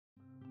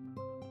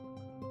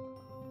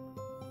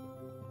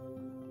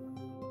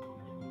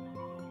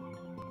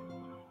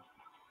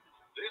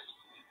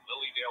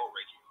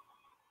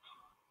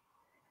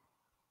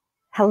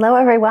Hello,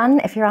 everyone.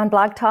 If you're on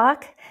Blog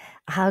Talk,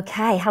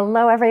 okay.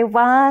 Hello,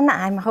 everyone.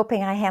 I'm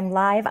hoping I am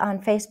live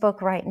on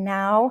Facebook right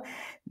now.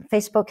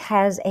 Facebook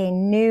has a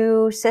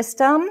new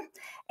system,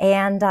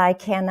 and I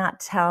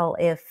cannot tell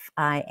if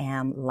I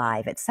am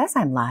live. It says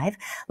I'm live.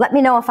 Let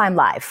me know if I'm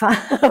live.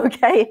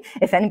 Okay.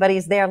 If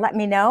anybody's there, let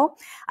me know.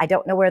 I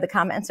don't know where the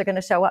comments are going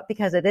to show up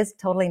because it is a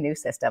totally new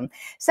system.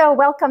 So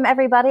welcome,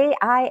 everybody.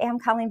 I am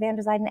Colleen van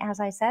der Zijden, as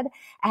I said,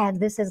 and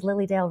this is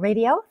Lilydale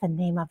Radio. The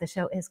name of the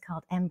show is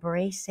called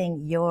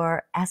Embracing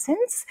Your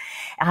Essence.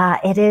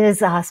 It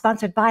is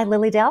sponsored by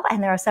Lilydale,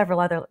 and there are several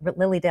other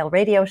Lilydale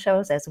radio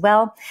shows as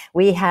well.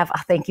 We have,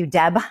 thank you,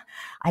 Deb.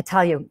 I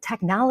tell you,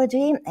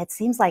 technology, it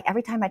seems like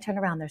every time I turn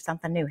around, there's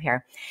something new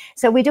here.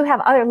 So we do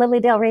have other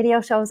Lilydale radio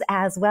shows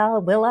as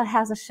well. Willa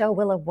has a show,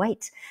 Willa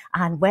White,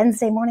 on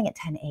Wednesday morning at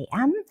 10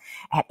 a.m.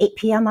 At 8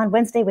 p.m. on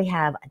Wednesday, we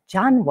have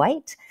John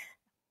White.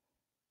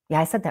 Yeah,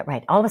 I said that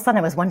right. All of a sudden,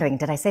 I was wondering,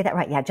 did I say that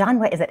right? Yeah, John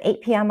White is at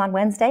 8 p.m. on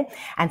Wednesday,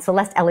 and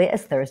Celeste Elliott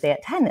is Thursday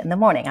at 10 in the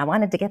morning. I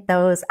wanted to get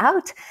those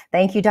out.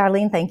 Thank you,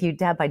 Darlene. Thank you,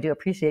 Deb. I do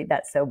appreciate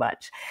that so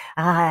much.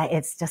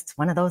 It's just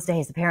one of those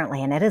days,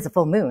 apparently, and it is a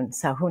full moon,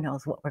 so who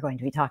knows what we're going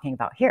to be talking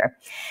about here.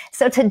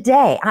 So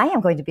today, I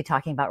am going to be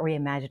talking about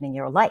reimagining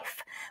your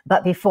life.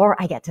 But before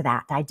I get to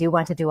that, I do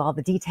want to do all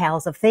the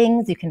details of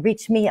things. You can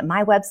reach me at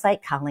my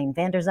website,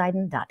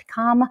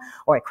 ColleenVanderZijden.com,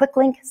 or a quick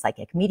link,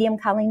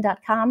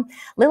 psychicmediumcolleen.com,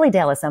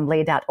 LilydaleAssembly.org,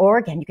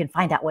 and you can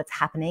find out what's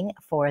happening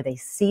for the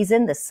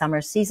season, the summer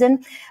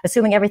season.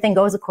 Assuming everything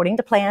goes according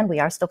to plan, we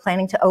are still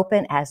planning to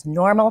open as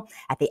normal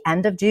at the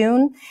end of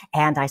June.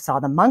 And I saw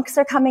the monks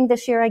are coming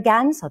this year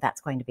again, so that's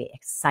going to be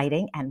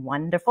exciting and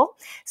wonderful.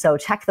 So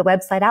check the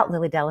website out,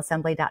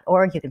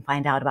 LilydaleAssembly.org. You can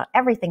find out about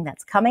everything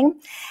that's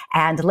coming.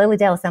 And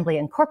Lilydale Assembly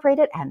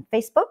Incorporated and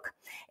Facebook.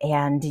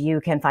 And you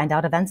can find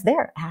out events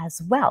there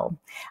as well.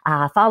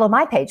 Follow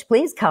my page,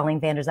 please, Colleen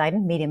van der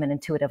Zijden, Medium and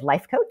Intuitive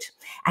Life Coach.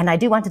 And I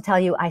do want to tell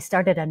you, I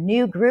started a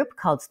new group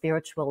called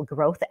Spiritual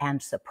Growth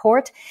and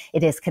Support.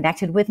 It is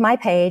connected with my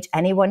page.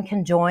 Anyone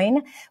can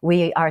join.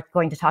 We are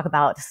going to talk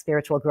about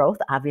spiritual growth,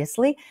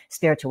 obviously,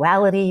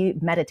 spirituality,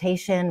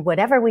 meditation,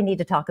 whatever we need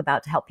to talk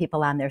about to help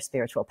people on their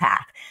spiritual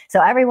path.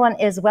 So everyone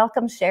is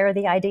welcome. Share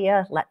the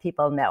idea. Let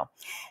people know.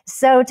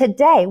 So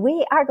today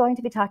we are going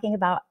to be talking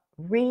about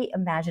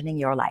reimagining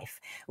your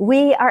life.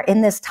 We are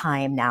in this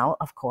time now,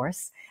 of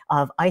course,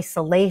 of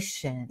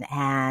isolation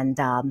and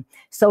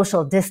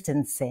social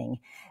distancing.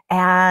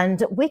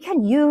 And we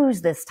can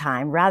use this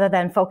time rather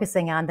than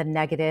focusing on the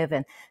negative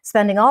and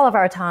spending all of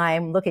our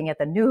time looking at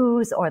the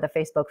news or the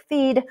Facebook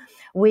feed.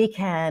 We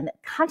can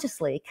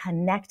consciously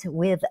connect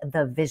with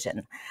the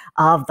vision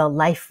of the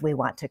life we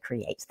want to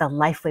create, the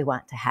life we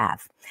want to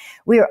have.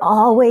 We are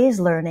always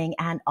learning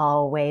and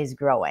always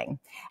growing.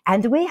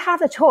 And we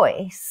have a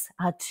choice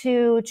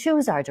to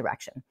choose our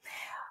direction.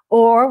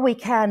 Or we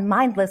can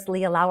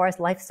mindlessly allow our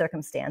life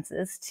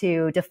circumstances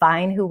to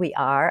define who we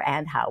are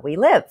and how we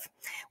live.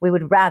 We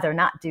would rather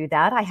not do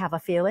that, I have a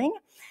feeling.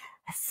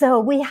 So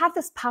we have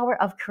this power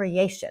of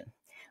creation,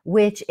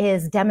 which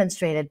is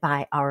demonstrated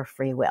by our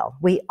free will.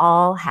 We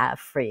all have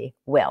free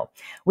will.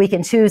 We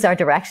can choose our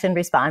direction,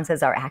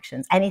 responses, our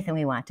actions, anything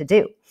we want to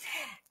do.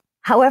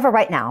 However,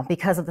 right now,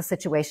 because of the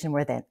situation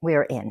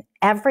we're in,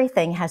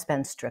 everything has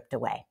been stripped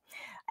away.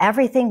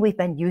 Everything we've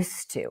been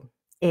used to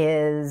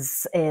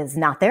is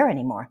not there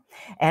anymore.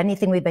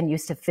 Anything we've been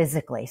used to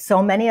physically.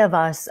 So many of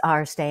us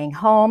are staying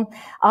home.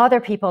 Other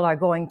people are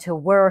going to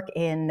work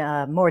in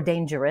more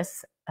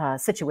dangerous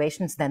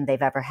situations than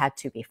they've ever had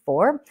to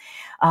before.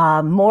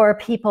 More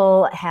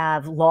people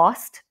have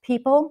lost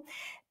people.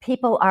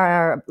 People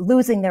are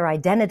losing their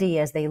identity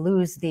as they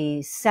lose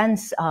the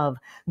sense of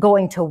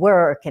going to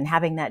work and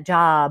having that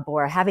job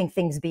or having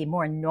things be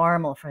more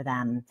normal for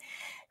them.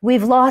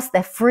 We've lost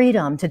the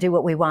freedom to do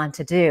what we want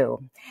to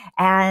do.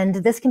 And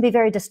this can be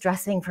very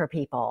distressing for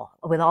people.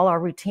 With all our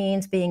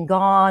routines being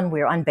gone,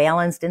 we're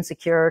unbalanced,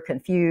 insecure,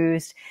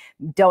 confused,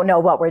 don't know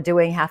what we're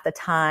doing half the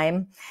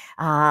time.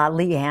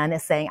 Leanne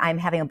is saying, I'm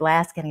having a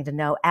blast getting to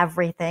know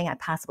everything I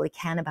possibly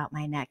can about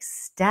my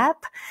next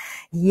step.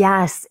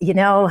 Yes, you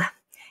know,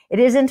 it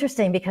is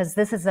interesting because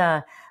this is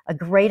a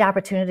great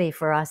opportunity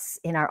for us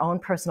in our own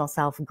personal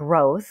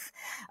self-growth,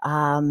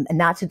 and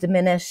not to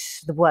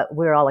diminish what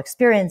we're all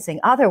experiencing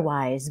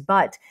otherwise,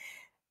 but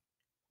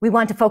we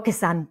want to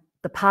focus on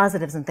the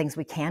positives and things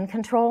we can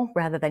control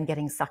rather than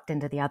getting sucked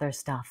into the other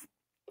stuff.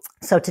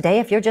 So today,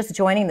 if you're just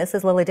joining, this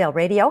is Lilydale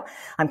Radio.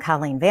 I'm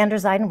Colleen van der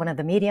Zijden, one of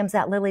the mediums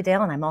at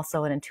Lilydale, and I'm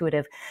also an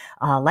intuitive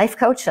life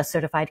coach, a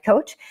certified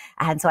coach.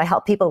 And so I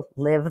help people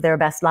live their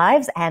best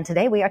lives. And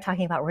today we are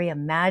talking about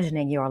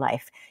reimagining your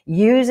life,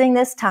 using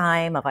this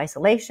time of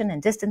isolation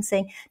and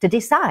distancing to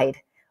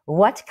decide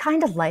what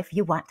kind of life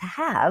you want to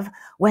have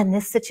when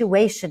this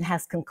situation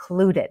has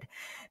concluded.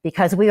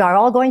 Because we are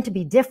all going to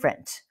be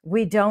different.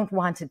 We don't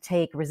want to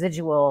take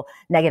residual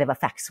negative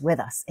effects with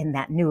us in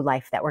that new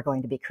life that we're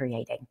going to be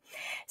creating.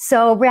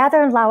 So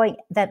rather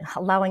than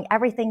allowing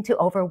everything to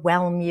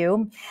overwhelm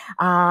you,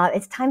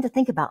 it's time to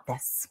think about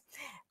this.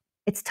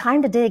 It's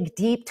time to dig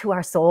deep to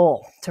our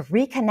soul, to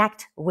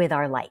reconnect with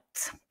our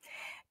light.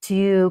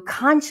 to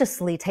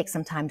consciously take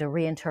some time to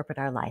reinterpret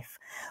our life.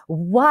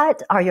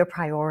 What are your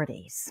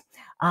priorities?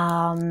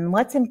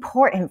 What's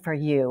important for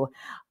you?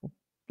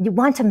 You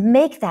want to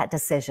make that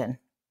decision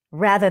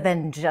rather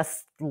than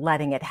just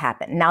letting it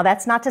happen. Now,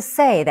 that's not to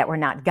say that we're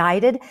not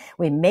guided.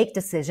 We make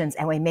decisions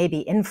and we may be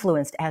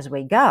influenced as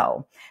we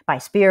go by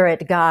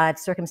spirit, God,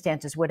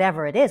 circumstances,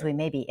 whatever it is, we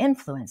may be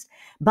influenced.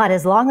 But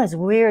as long as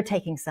we're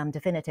taking some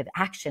definitive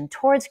action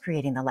towards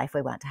creating the life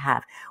we want to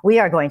have, we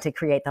are going to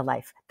create the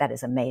life that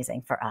is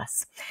amazing for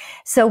us.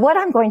 So what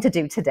I'm going to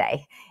do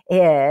today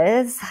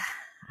is,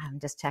 I'm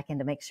just checking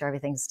to make sure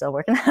everything's still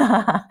working.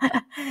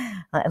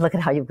 Look at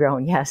how you've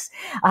grown. Yes.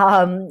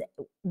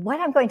 What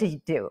I'm going to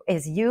do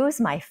is use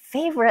my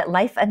favorite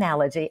life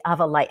analogy of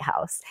a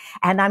lighthouse,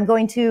 and I'm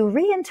going to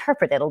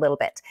reinterpret it a little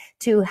bit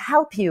to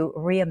help you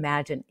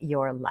reimagine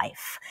your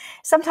life.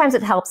 Sometimes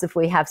it helps if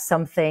we have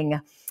something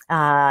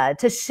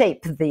to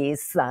shape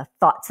these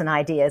thoughts and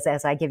ideas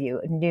as I give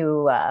you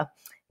new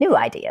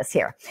ideas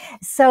here.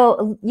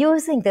 So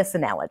using this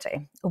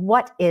analogy,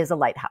 what is a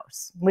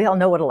lighthouse? We all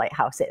know what a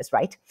lighthouse is,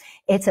 right?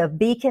 It's a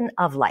beacon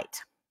of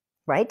light,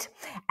 right?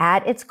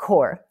 At its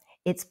core,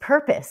 its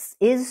purpose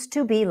is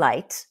to be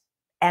light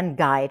and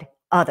guide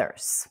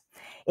others.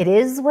 It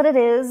is what it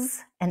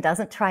is and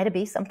doesn't try to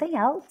be something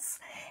else.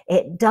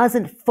 It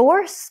doesn't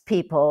force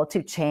people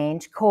to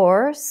change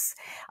course,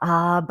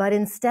 but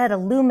instead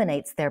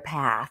illuminates their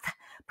path,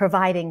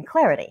 providing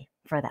clarity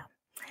for them.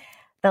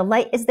 The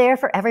light is there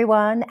for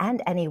everyone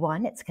and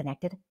anyone. It's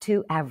connected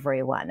to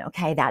everyone.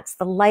 Okay, that's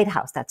the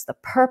lighthouse. That's the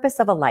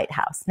purpose of a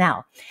lighthouse.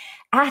 Now,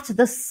 at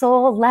the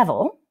soul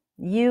level,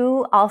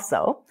 you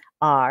also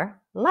are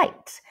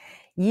light.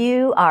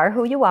 You are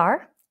who you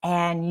are,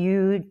 and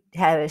you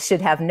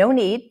should have no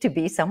need to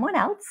be someone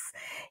else.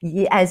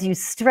 As you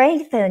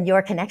strengthen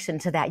your connection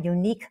to that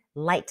unique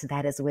light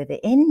that is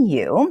within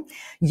you,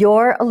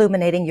 you're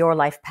illuminating your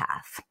life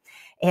path.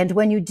 And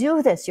when you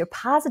do this, you're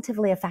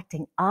positively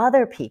affecting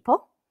other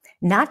people,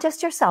 not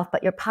just yourself,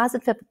 but you're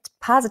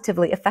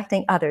positively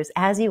affecting others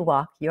as you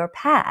walk your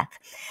path.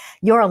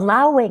 You're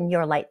allowing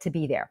your light to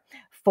be there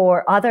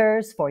for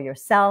others, for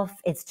yourself.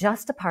 It's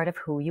just a part of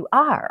who you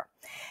are.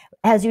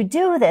 As you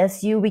do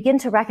this, you begin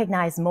to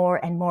recognize more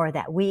and more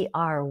that we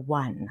are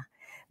one,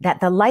 that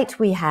the light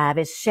we have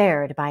is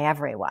shared by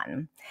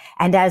everyone.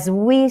 And as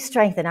we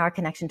strengthen our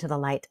connection to the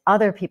light,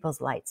 other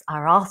people's lights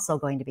are also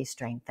going to be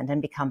strengthened and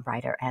become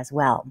brighter as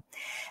well.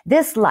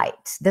 This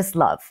light, this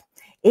love,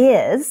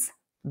 is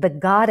the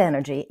God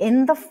energy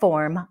in the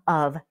form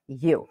of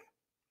you.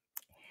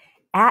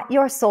 At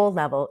your soul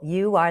level,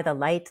 you are the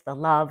light, the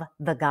love,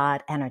 the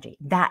God energy.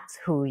 That's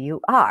who you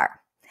are.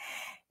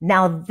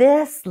 Now,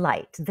 this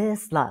light,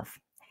 this love,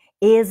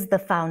 is the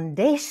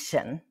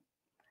foundation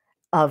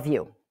of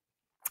you.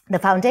 The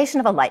foundation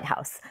of a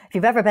lighthouse. If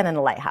you've ever been in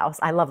a lighthouse,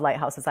 I love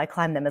lighthouses. I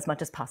climb them as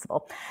much as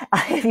possible.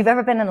 If you've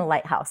ever been in a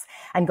lighthouse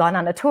and gone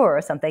on a tour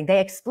or something, they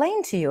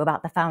explain to you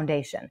about the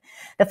foundation.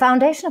 The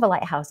foundation of a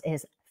lighthouse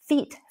is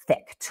feet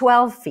thick,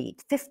 12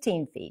 feet,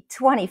 15 feet,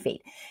 20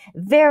 feet,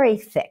 very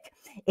thick.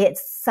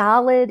 It's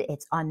solid,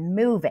 it's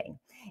unmoving.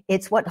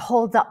 It's what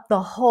holds up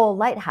the whole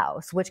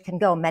lighthouse, which can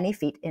go many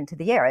feet into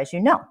the air, as you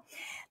know.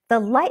 The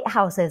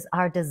lighthouses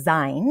are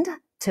designed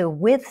to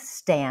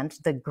withstand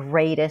the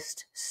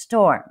greatest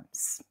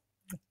storms.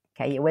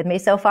 Okay, you with me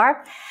so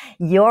far?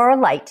 Your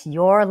light,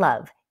 your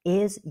love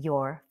is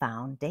your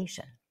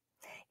foundation.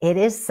 It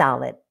is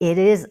solid. It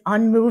is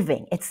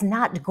unmoving. It's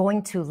not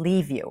going to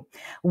leave you.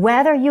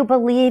 Whether you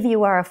believe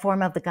you are a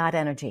form of the God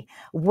energy,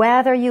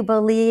 whether you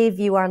believe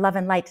you are love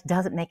and light,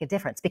 doesn't make a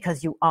difference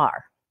because you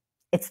are.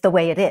 It's the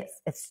way it is.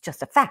 It's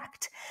just a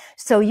fact.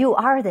 So you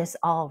are this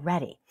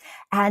already.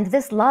 And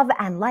this love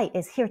and light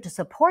is here to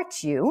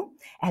support you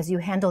as you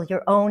handle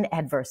your own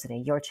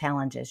adversity, your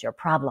challenges, your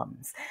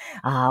problems,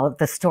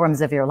 the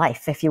storms of your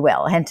life, if you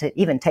will. And to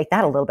even take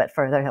that a little bit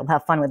further, I'll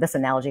have fun with this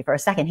analogy for a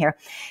second here.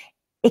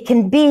 It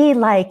can be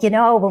like,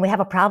 when we have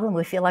a problem,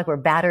 we feel like we're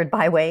battered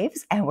by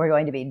waves and we're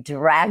going to be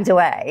dragged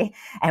away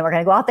and we're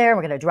going to go out there and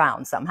we're going to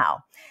drown somehow.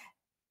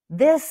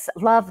 This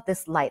love,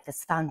 this light,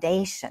 this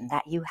foundation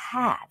that you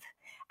have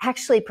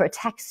actually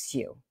protects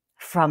you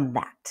from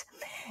that.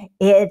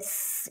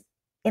 It's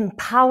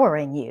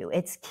empowering you.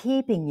 It's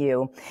keeping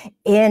you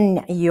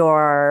in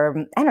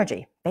your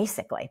energy,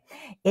 basically.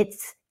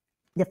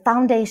 The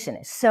foundation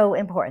is so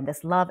important,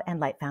 this love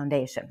and light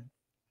foundation.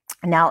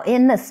 Now,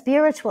 in the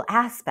spiritual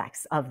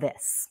aspects of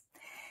this,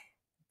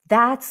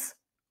 that's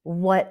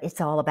what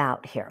it's all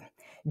about here.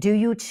 Do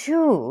you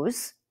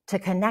choose to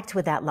connect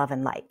with that love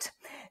and light?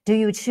 Do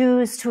you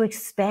choose to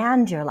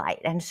expand your light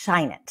and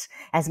shine it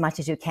as much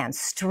as you can,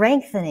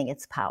 strengthening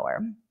its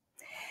power,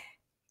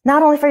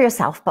 not only for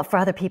yourself, but for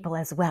other people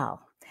as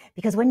well?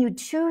 Because when you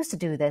choose to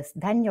do this,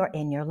 then you're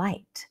in your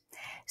light.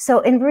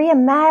 So in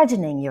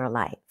reimagining your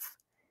life,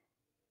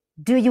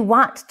 do you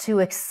want to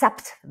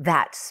accept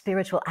that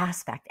spiritual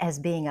aspect as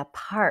being a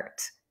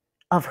part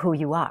of who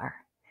you are?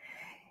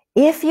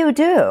 If you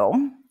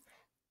do,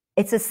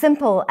 it's as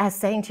simple as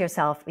saying to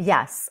yourself,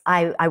 yes,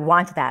 I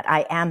want that,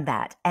 I am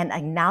that, and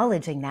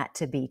acknowledging that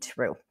to be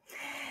true.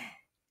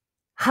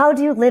 How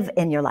do you live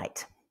in your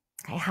light?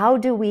 Okay, how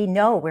do we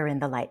know we're in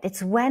the light?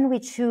 It's when we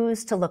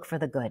choose to look for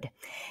the good.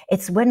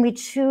 It's when we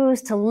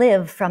choose to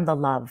live from the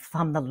love,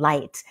 from the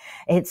light.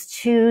 It's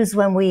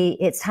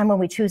time when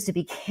we choose to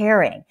be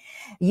caring.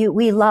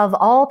 We love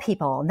all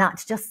people,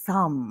 not just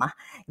some.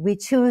 We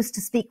choose to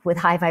speak with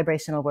high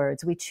vibrational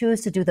words. We choose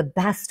to do the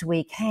best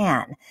we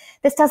can.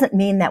 This doesn't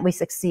mean that we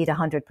succeed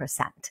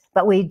 100%,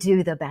 but we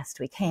do the best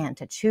we can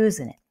to choose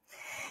in it.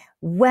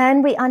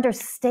 When we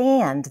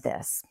understand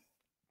this,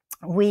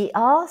 we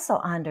also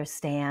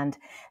understand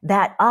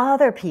that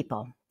other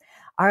people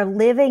are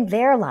living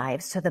their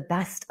lives to the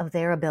best of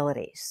their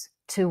abilities,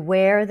 to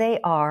where they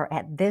are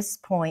at this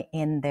point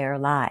in their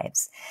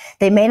lives.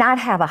 They may not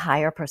have a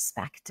higher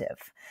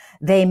perspective.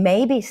 They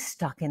may be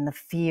stuck in the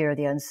fear,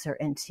 the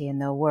uncertainty, and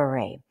the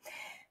worry.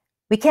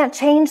 We can't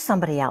change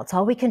somebody else.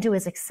 All we can do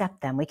is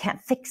accept them. We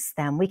can't fix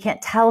them. We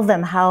can't tell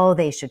them how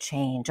they should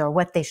change or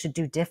what they should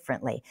do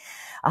differently.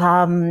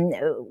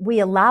 We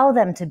allow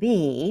them to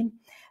be.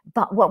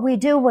 But what we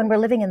do when we're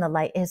living in the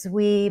light is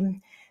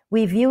we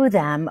view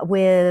them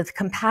with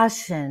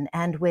compassion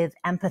and with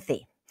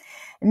empathy,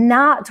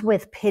 not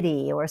with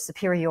pity or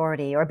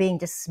superiority or being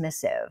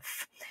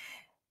dismissive.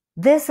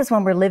 This is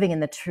when we're living in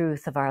the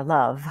truth of our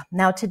love.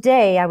 Now,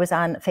 today I was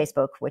on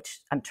Facebook,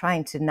 which I'm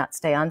trying to not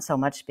stay on so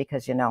much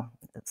because,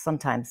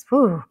 sometimes,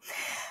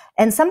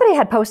 and somebody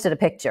had posted a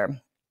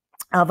picture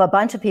of a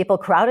bunch of people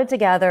crowded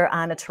together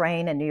on a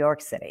train in New York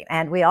City.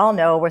 And we all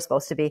know we're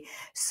supposed to be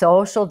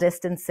social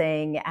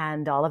distancing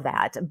and all of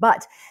that.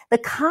 But the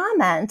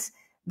comment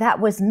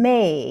that was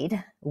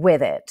made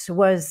with it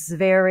was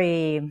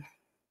very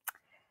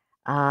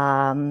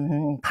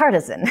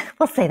partisan.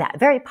 We'll say that,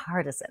 very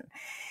partisan.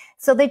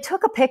 So they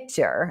took a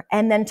picture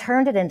and then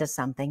turned it into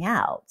something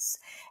else.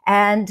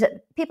 And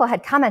people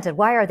had commented,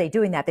 why are they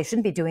doing that? They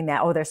shouldn't be doing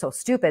that. Oh, they're so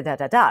stupid, da,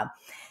 da, da.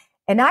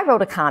 And I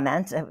wrote a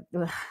comment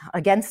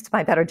against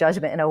my better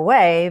judgment in a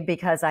way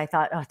because I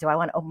thought, do I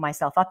want to open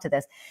myself up to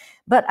this?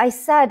 But I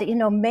said,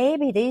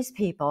 maybe these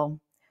people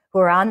who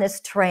are on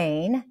this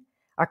train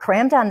are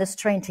crammed on this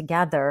train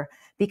together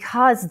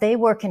because they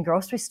work in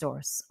grocery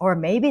stores, or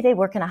maybe they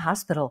work in a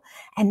hospital,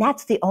 and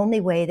that's the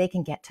only way they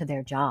can get to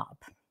their job.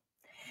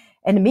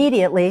 And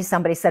immediately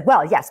somebody said,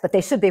 well, yes, but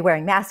they should be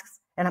wearing masks.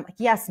 And I'm like,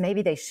 yes,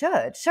 maybe they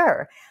should,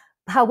 sure.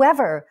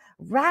 However,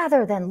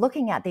 rather than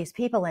looking at these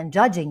people and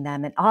judging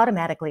them and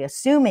automatically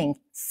assuming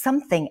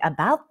something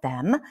about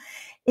them,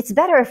 it's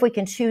better if we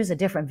can choose a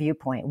different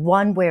viewpoint,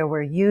 one where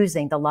we're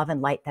using the love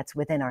and light that's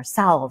within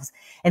ourselves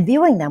and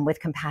viewing them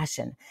with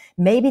compassion.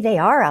 Maybe they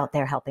are out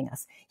there helping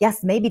us.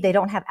 Yes, maybe they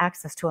don't have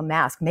access to a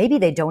mask. Maybe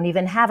they don't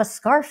even have a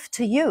scarf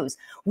to use.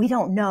 We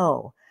don't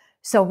know.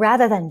 So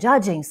rather than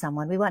judging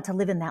someone, we want to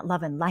live in that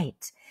love and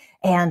light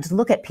and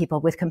look at people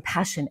with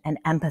compassion and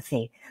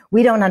empathy.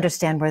 We don't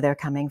understand where they're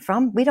coming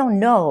from. We don't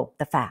know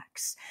the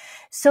facts.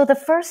 So the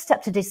first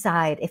step to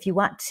decide if you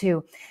want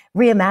to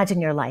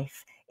reimagine your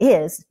life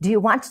is, do you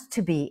want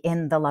to be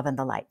in the love and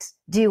the light?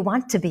 Do you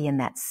want to be in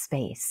that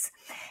space?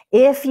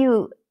 If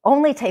you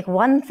only take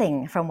one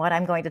thing from what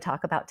I'm going to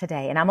talk about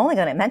today, and I'm only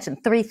going to mention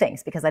 3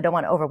 things because I don't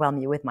want to overwhelm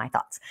you with my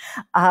thoughts.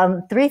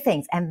 3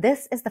 things, and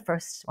this is the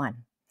first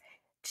one.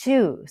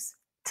 Choose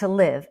to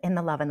live in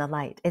the love and the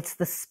light. It's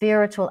the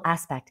spiritual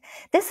aspect.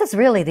 This is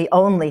really the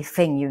only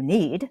thing you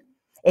need.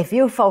 If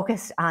you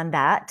focus on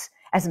that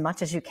as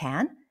much as you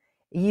can,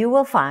 you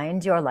will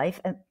find your life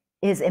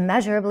is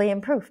immeasurably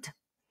improved.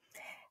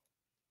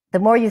 The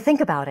more you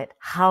think about it,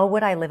 how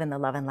would I live in the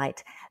love and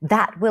light?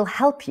 That will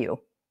help you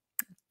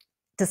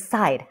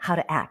decide how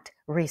to act,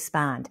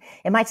 respond.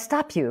 It might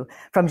stop you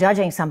from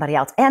judging somebody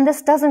else. And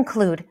this does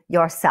include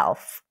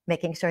yourself,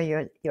 making sure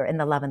you're in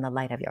the love and the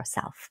light of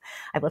yourself.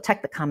 I will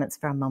check the comments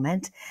for a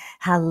moment.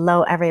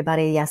 Hello,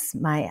 everybody. Yes,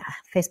 my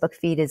Facebook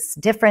feed is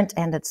different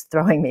and it's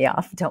throwing me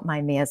off. Don't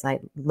mind me as I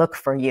look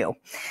for you.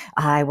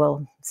 I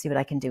will see what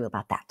I can do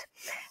about that.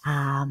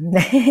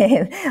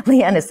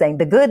 Leanne is saying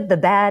the good, the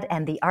bad,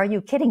 and the are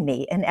you kidding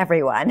me in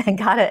everyone.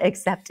 Gotta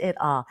accept it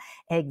all.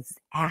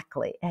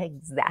 Exactly.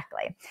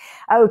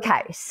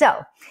 Okay,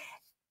 so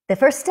the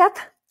first step,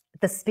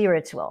 the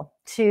spiritual.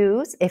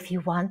 Choose, if you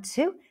want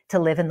to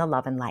live in the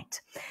love and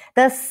light.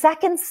 The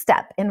second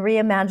step in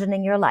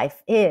reimagining your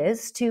life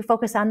is to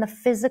focus on the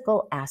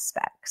physical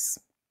aspects.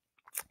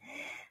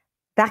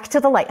 Back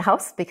to the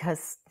lighthouse,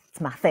 because it's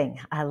my thing.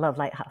 I love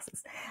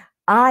lighthouses.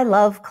 I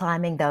love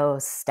climbing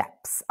those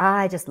steps.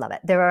 I just love it.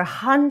 There are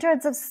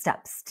hundreds of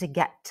steps to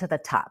get to the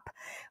top.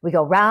 We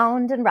go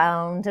round and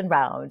round and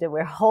round, and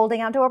we're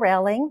holding onto a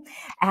railing,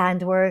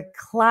 and we're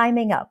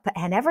climbing up.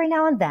 And every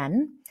now and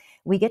then,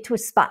 we get to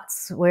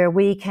spots where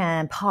we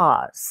can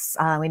pause.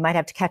 We might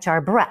have to catch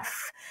our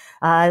breath.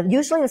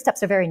 Usually the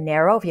steps are very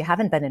narrow. If you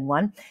haven't been in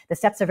one, the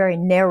steps are very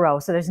narrow.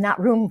 So there's not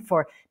room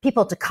for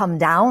people to come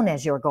down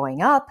as you're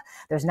going up.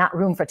 There's not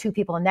room for 2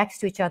 people next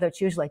to each other. It's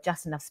usually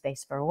just enough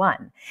space for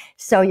 1.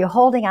 So you're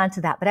holding on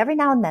to that. But every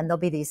now and then there'll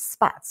be these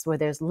spots where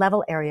there's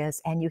level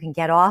areas and you can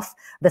get off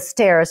the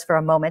stairs for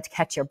a moment,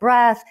 catch your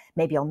breath.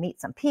 Maybe you'll meet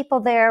some people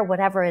there,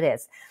 whatever it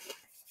is.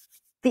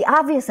 The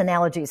obvious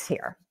analogies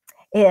here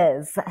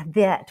is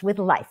that with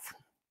life,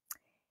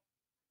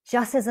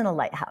 just as in a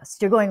lighthouse,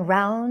 you're going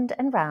round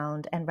and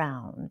round and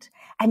round,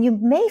 and you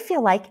may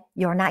feel like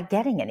you're not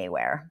getting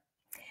anywhere.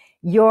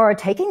 You're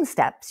taking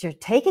steps, you're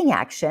taking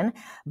action,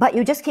 but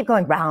you just keep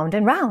going round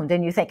and round,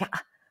 and you think,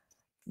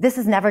 this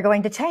is never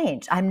going to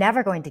change. I'm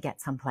never going to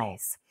get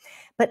someplace.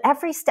 But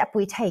every step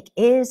we take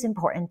is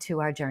important to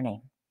our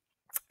journey.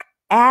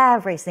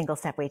 Every single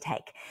step we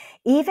take.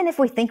 Even if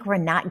we think we're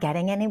not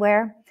getting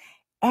anywhere,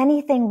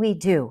 anything we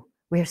do,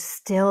 we're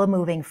still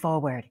moving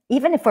forward.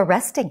 Even if we're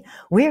resting,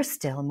 we're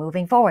still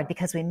moving forward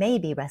because we may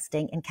be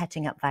resting and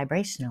catching up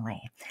vibrationally.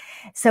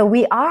 So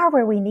we are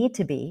where we need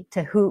to be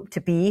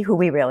who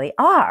we really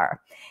are.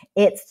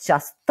 It's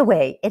just the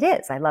way it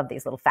is. I love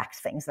these little fact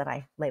things that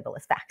I label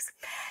as facts.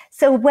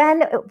 So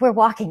when we're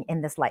walking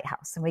in this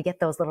lighthouse and we get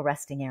those little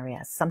resting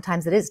areas,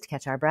 sometimes it is to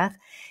catch our breath.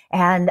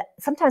 And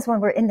sometimes when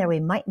we're in there, we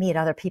might meet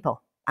other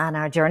people on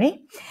our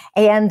journey.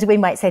 And we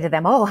might say to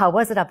them, oh, how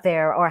was it up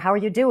there? Or how are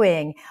you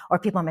doing? Or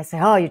people might say,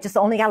 oh, you just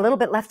only got a little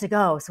bit left to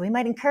go. So we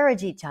might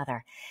encourage each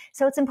other.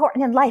 So it's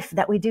important in life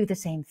that we do the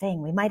same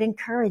thing. We might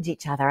encourage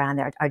each other on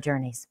our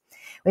journeys.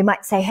 We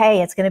might say,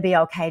 hey, it's going to be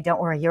okay.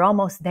 Don't worry. You're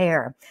almost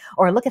there.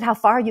 Or look at how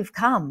far you've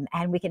come.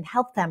 And we can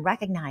help them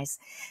recognize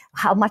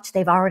how much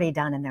they've already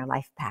done in their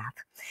life path.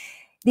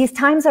 These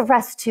times of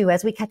rest too,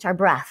 as we catch our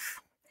breath,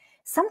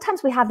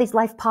 sometimes we have these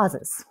life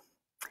pauses.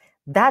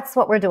 That's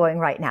what we're doing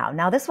right now.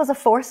 Now, this was a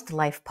forced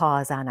life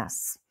pause on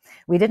us.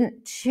 We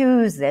didn't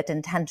choose it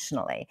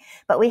intentionally,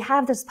 but we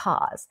have this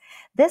pause.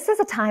 This is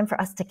a time for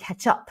us to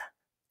catch up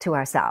to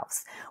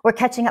ourselves. We're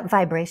catching up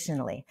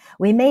vibrationally.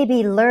 We may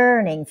be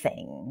learning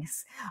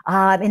things.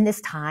 In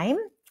this time,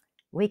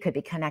 we could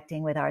be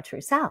connecting with our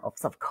true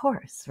selves, of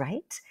course,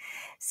 right?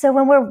 So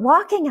when we're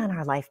walking on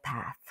our life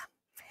path,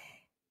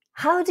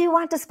 how do you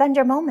want to spend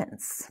your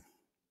moments?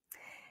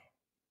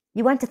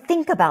 You want to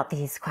think about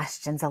these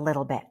questions a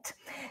little bit.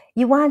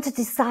 You want to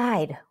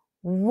decide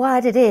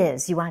what it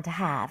is you want to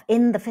have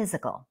in the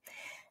physical.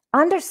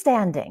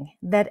 Understanding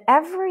that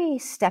every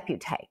step you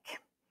take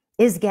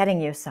is getting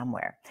you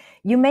somewhere.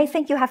 You may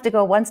think you have to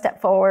go one step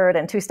forward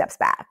and 2 steps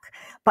back,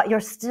 but you're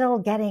still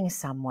getting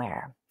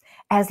somewhere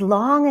as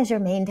long as you're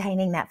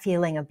maintaining that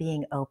feeling of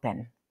being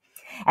open.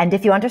 And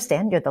if you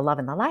understand you're the love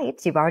and the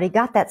light, you've already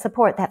got that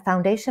support, that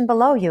foundation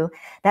below you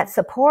that's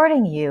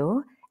supporting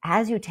you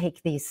as you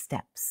take these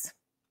steps.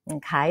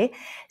 Okay.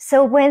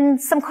 So when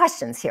some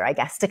questions here, I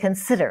guess, to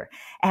consider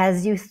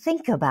as you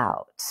think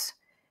about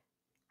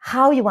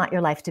how you want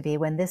your life to be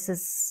when this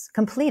is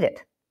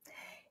completed.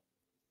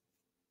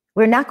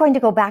 We're not going to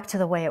go back to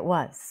the way it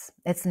was.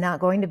 It's not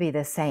going to be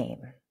the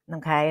same.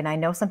 Okay. And I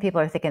know some people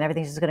are thinking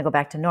everything's just going to go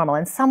back to normal.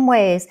 In some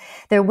ways,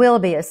 there will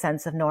be a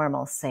sense of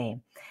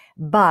normalcy,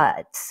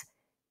 but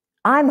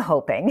I'm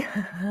hoping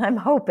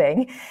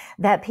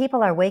that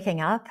people are waking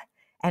up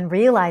and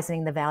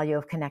realizing the value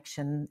of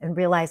connection and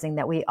realizing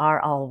that we are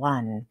all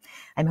one.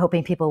 I'm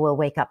hoping people will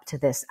wake up to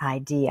this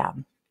idea.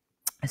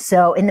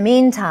 So in the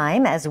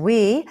meantime, as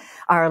we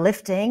are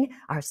lifting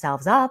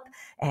ourselves up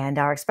and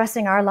are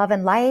expressing our love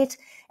and light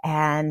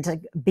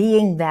and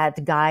being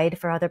that guide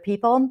for other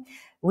people,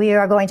 we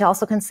are going to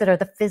also consider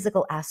the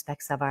physical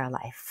aspects of our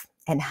life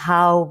and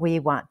how we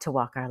want to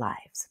walk our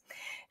lives.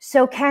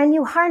 So can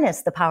you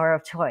harness the power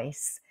of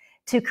choice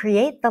to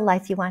create the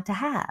life you want to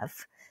have?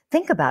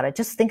 Think about it.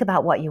 Just think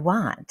about what you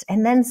want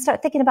and then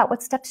start thinking about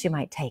what steps you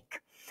might take.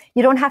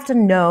 You don't have to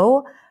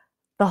know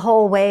the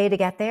whole way to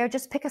get there.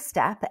 Just pick a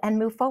step and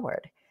move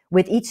forward.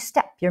 With each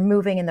step, you're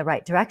moving in the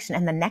right direction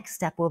and the next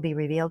step will be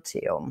revealed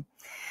to you.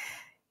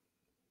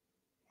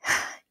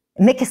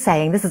 Mick is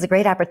saying this is a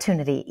great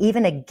opportunity,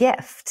 even a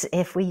gift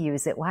if we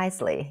use it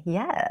wisely.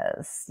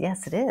 Yes,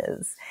 it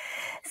is.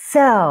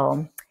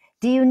 So,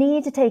 do you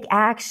need to take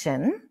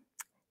action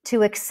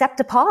to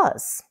accept a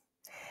pause?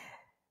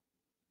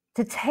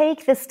 To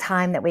take this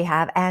time that we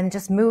have and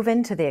just move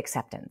into the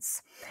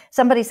acceptance.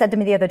 Somebody said to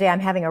me the other day,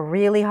 I'm having a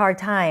really hard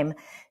time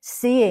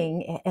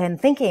seeing and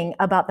thinking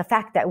about the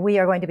fact that we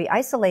are going to be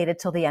isolated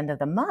till the end of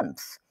the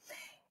month.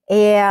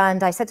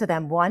 And I said to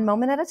them, one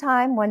moment at a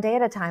time, one day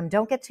at a time,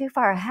 don't get too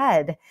far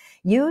ahead.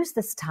 Use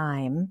this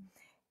time.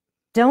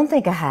 Don't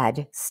think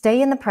ahead.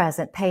 Stay in the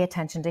present. Pay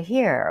attention to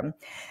here.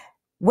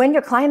 When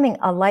you're climbing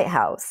a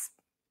lighthouse,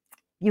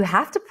 you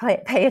have to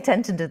pay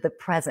attention to the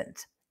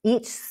present.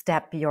 Each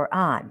step you're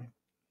on.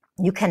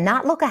 You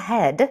cannot look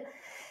ahead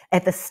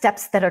at the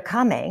steps that are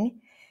coming.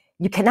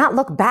 You cannot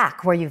look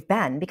back where you've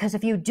been, because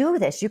if you do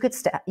this, you could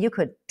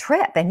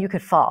trip and you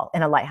could fall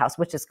in a lighthouse,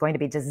 which is going to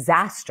be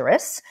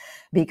disastrous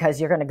because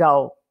you're going to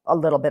go a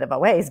little bit of a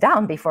ways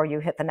down before you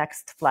hit the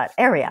next flat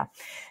area.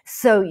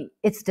 So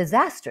it's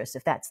disastrous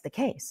if that's the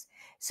case.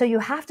 So you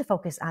have to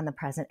focus on the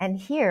present. And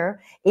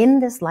here in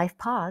this life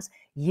pause,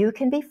 you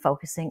can be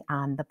focusing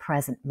on the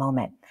present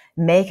moment,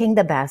 making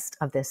the best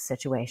of this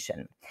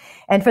situation.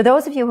 And for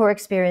those of you who are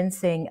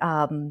experiencing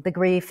the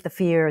grief, the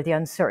fear, the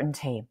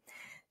uncertainty,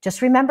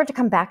 just remember to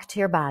come back to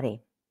your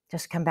body.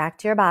 Just come back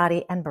to your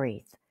body and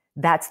breathe.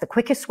 That's the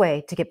quickest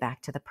way to get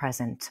back to the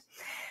present.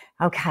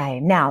 Okay,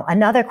 now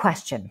another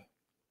question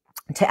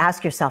to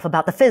ask yourself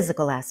about the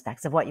physical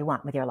aspects of what you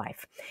want with your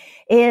life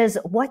is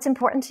what's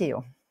important to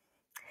you.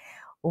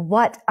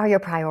 What are your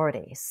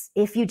priorities?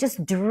 If you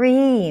just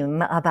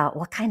dream about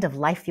what kind of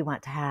life you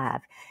want to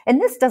have, and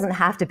this doesn't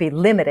have to be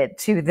limited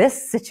to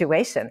this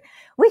situation.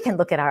 We can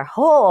look at our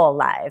whole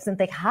lives and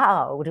think,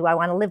 how do I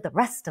want to live the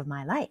rest of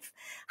my life?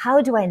 How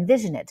do I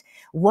envision it?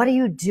 What are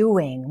you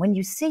doing when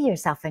you see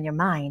yourself in your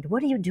mind?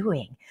 What are you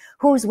doing?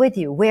 Who's with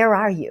you? Where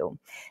are you?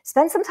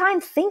 Spend some time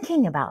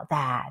thinking about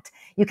that.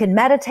 You can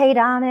meditate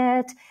on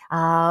it.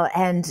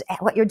 And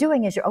what you're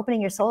doing is you're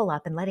opening your soul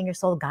up and letting your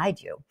soul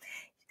guide you.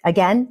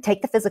 Again,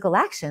 take the physical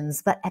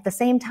actions, but at the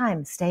same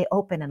time, stay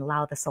open and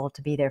allow the soul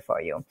to be there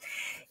for you.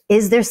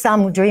 Is there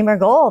some dream or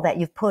goal that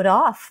you've put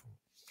off?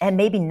 And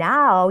maybe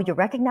now you're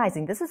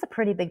recognizing this is a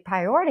pretty big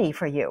priority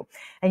for you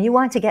and you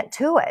want to get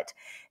to it.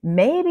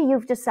 Maybe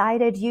you've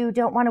decided you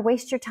don't want to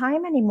waste your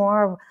time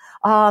anymore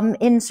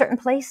in certain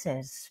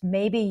places.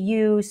 Maybe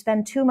you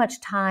spend too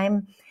much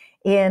time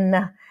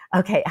in...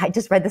 Okay, I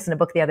just read this in a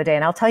book the other day,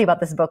 and I'll tell you about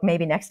this book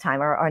maybe next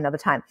time or another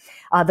time.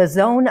 The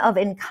Zone of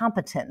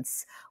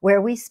Incompetence, where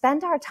we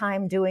spend our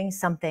time doing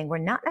something we're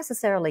not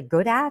necessarily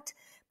good at,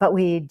 but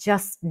we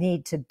just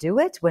need to do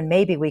it when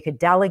maybe we could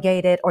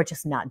delegate it or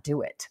just not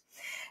do it.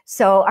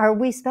 So are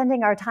we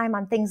spending our time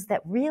on things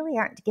that really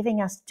aren't giving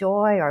us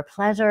joy or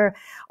pleasure,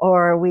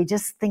 or we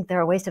just think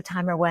they're a waste of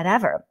time or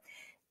whatever?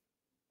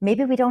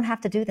 Maybe we don't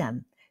have to do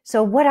them.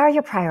 So what are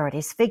your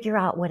priorities? Figure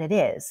out what it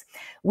is.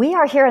 We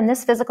are here in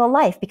this physical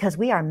life because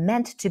we are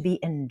meant to be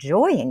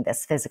enjoying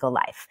this physical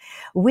life.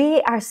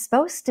 We are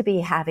supposed to be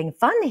having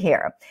fun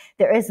here.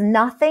 There is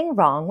nothing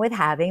wrong with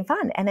having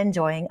fun and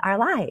enjoying our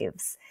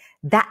lives.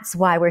 That's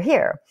why we're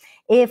here.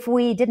 If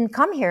we didn't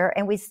come here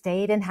and we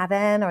stayed in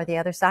heaven or the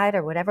other side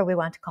or whatever we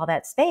want to call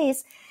that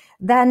space,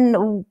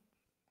 then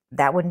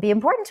that wouldn't be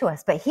important to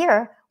us. But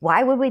here,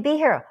 why would we be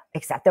here?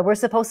 Except that we're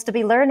supposed to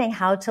be learning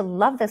how to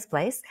love this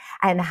place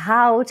and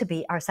how to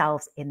be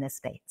ourselves in this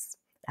space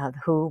of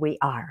who we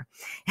are.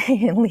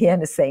 And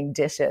Leanne is saying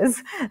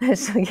dishes.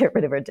 She'll get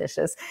rid of her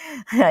dishes.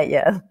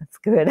 Yeah, that's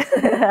good.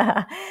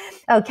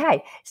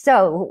 Okay,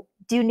 so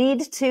do you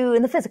need to,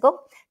 in the physical,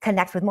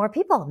 connect with more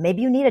people?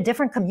 Maybe you need a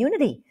different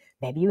community.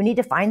 Maybe you need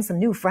to find some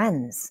new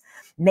friends.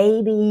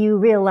 Maybe you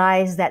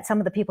realize that some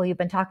of the people you've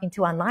been talking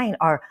to online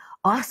are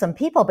awesome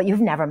people, but you've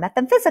never met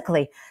them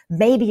physically.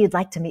 Maybe you'd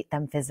like to meet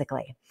them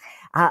physically.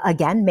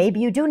 Again,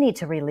 maybe you do need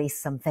to release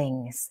some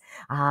things,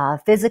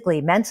 physically,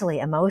 mentally,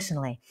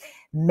 emotionally.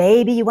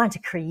 Maybe you want to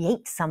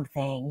create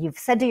something. You've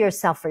said to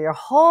yourself for your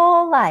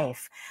whole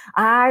life,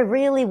 I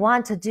really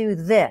want to do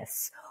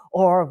this.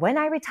 Or when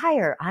I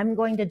retire, I'm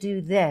going to do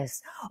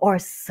this. Or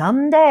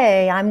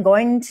someday I'm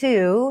going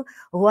to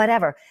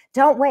whatever.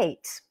 Don't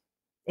wait.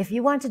 If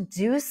you want to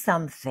do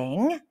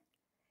something,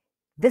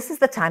 this is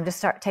the time to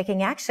start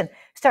taking action.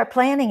 Start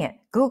planning it.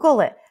 Google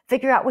it.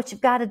 Figure out what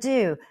you've got to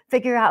do.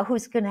 Figure out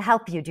who's going to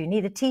help you. Do you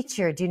need a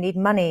teacher? Do you need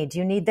money? Do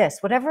you need this?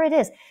 Whatever it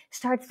is,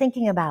 start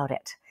thinking about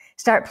it.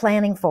 Start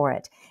planning for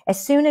it.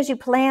 As soon as you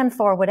plan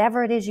for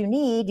whatever it is you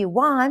need, you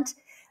want,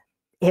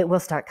 it will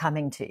start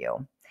coming to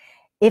you.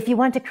 If you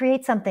want to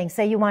create something,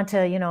 say you want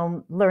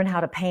to, learn how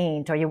to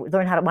paint, or you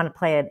want to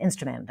play an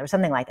instrument or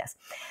something like this.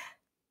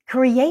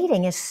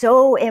 Creating is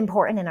so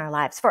important in our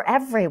lives for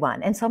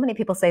everyone. And so many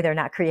people say they're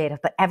not creative,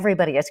 but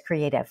everybody is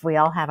creative. We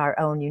all have our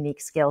own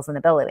unique skills and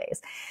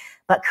abilities.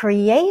 But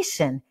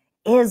creation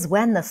is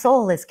when the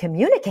soul is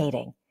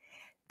communicating.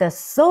 The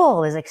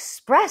soul is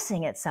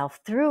expressing itself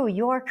through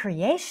your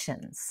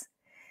creations.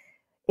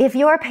 If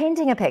you're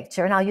painting a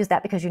picture, and I'll use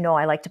that because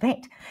I like to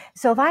paint.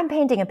 So if I'm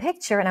painting a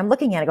picture and I'm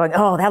looking at it going,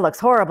 oh, that looks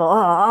horrible.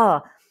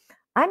 Oh.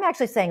 I'm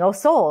actually saying, oh,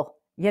 soul,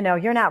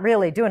 you're not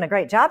really doing a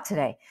great job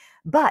today.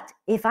 But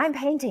if I'm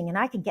painting and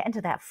I can get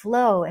into that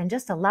flow and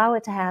just allow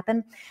it to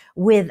happen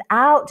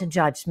without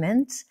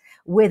judgment,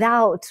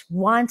 without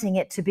wanting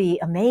it to be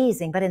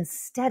amazing, but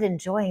instead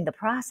enjoying the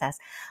process,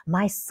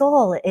 my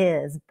soul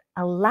is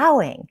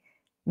allowing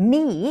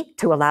me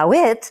to allow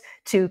it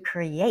to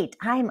create.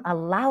 I'm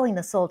allowing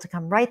the soul to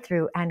come right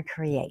through and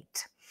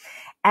create.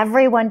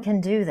 Everyone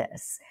can do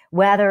this,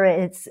 whether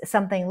it's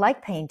something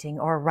like painting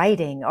or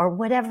writing or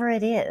whatever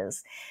it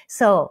is.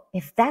 So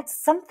if that's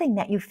something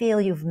that you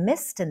feel you've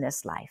missed in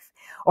this life,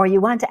 or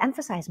you want to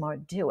emphasize more,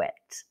 do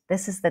it.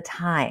 This is the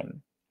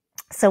time.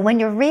 So when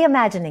you're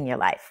reimagining your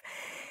life,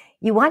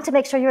 you want to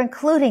make sure you're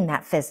including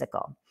that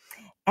physical.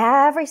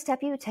 Every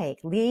step you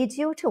take leads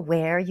you to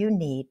where you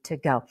need to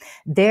go.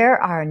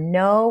 There are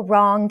no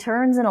wrong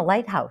turns in a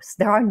lighthouse.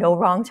 There are no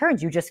wrong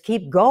turns. You just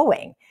keep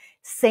going.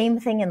 Same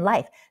thing in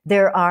life.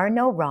 There are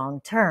no wrong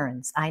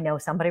turns. I know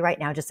somebody right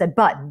now just said,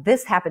 but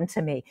this happened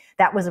to me.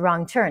 That was a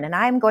wrong turn. And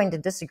I'm going to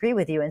disagree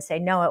with you and say,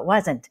 no, it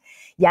wasn't.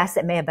 Yes,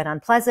 it may have been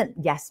unpleasant.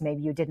 Yes,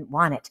 maybe you didn't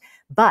want it,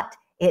 but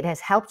it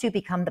has helped you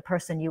become the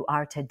person you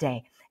are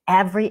today.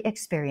 Every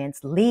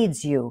experience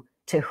leads you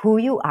to who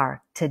you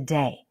are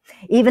today.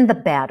 Even the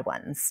bad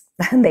ones,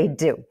 they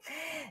do.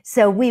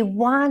 So we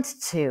want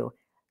to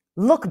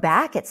look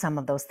back at some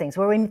of those things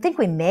where we think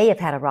we may have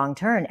had a wrong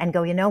turn and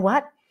go, you know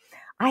what?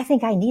 I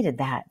think I needed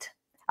that.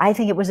 I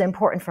think it was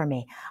important for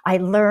me. I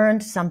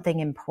learned something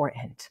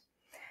important.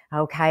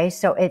 Okay,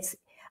 so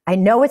I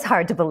know it's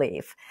hard to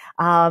believe,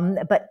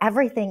 but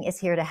everything is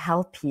here to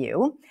help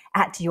you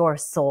at your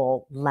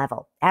soul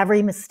level.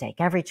 Every mistake,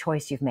 every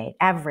choice you've made,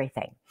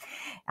 everything.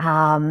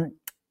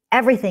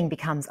 Everything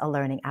becomes a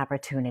learning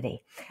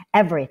opportunity.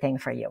 Everything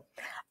for you.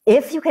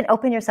 If you can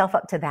open yourself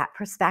up to that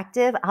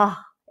perspective,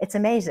 it's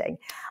amazing.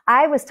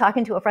 I was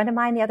talking to a friend of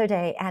mine the other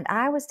day, and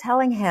I was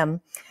telling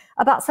him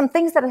about some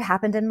things that had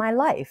happened in my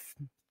life.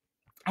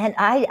 And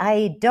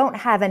I don't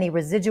have any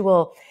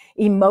residual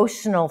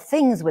emotional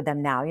things with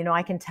them now.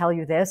 I can tell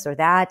you this or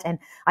that, and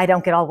I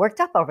don't get all worked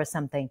up over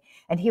something.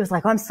 And he was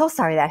like, "Oh, I'm so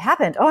sorry that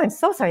happened. Oh, I'm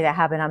so sorry that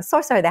happened. I'm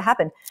so sorry that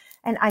happened."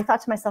 And I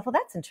thought to myself, well,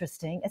 that's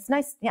interesting. It's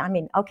nice. Yeah, I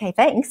mean, okay,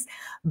 thanks.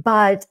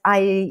 But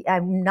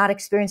I'm not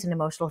experiencing an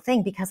emotional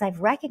thing because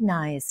I've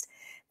recognized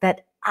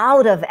that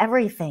out of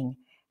everything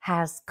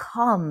has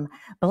come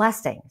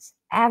blessings.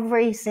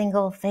 Every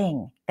single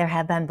thing, there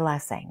have been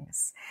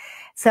blessings.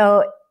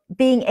 So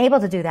being able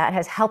to do that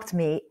has helped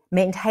me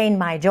maintain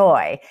my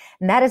joy.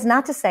 And that is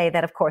not to say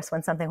that, of course,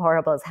 when something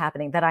horrible is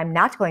happening, that I'm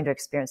not going to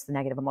experience the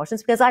negative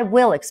emotions, because I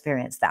will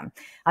experience them.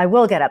 I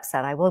will get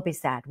upset. I will be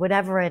sad,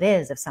 whatever it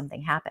is, if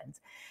something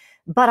happens.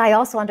 But I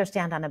also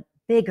understand on a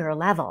bigger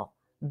level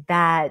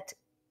that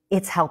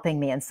it's helping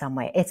me in some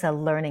way. It's a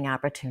learning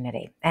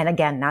opportunity. And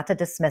again, not to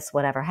dismiss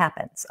whatever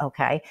happens,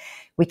 okay?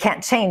 We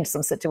can't change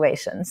some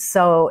situations.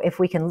 So if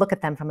we can look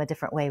at them from a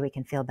different way, we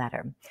can feel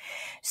better.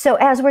 So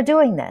as we're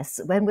doing this,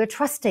 when we're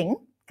trusting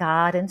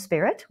God and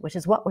spirit, which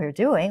is what we're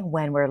doing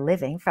when we're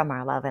living from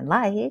our love and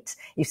light,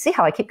 you see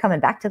how I keep coming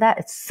back to that?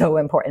 It's so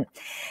important.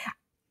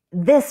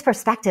 This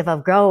perspective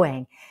of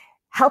growing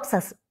helps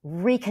us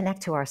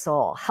reconnect to our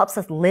soul, helps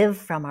us live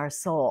from our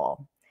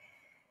soul.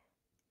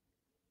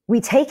 We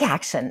take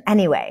action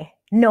anyway,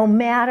 no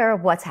matter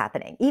what's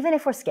happening. Even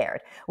if we're scared,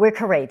 we're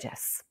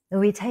courageous.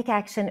 We take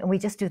action and we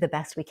just do the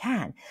best we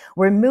can.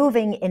 We're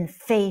moving in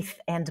faith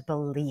and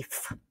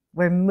belief.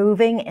 We're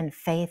moving in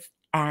faith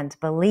and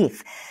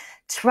belief,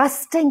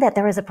 trusting that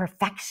there is a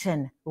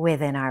perfection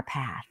within our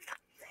path.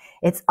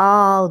 It's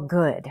all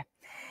good.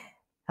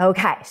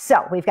 Okay,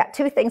 so we've got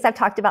two things I've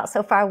talked about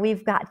so far.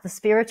 We've got the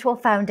spiritual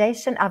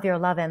foundation of your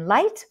love and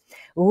light.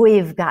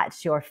 We've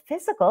got your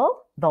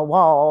physical, the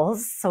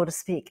walls, so to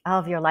speak,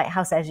 of your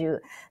lighthouse as you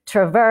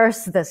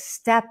traverse the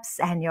steps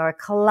and you're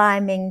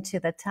climbing to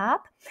the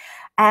top.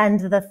 And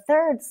the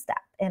third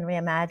step in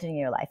reimagining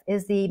your life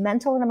is the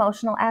mental and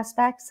emotional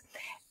aspects.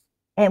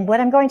 And what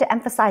I'm going to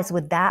emphasize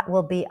with that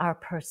will be our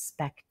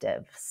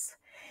perspectives,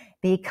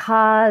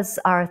 because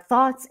our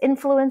thoughts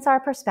influence our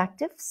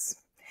perspectives.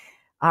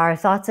 Our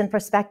thoughts and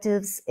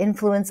perspectives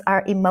influence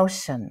our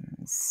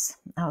emotions,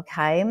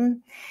 okay?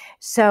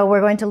 So we're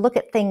going to look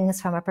at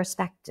things from a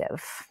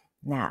perspective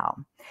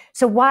now.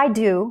 So why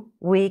do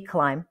we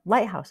climb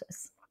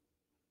lighthouses?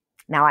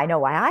 Now, I know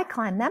why I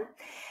climb them,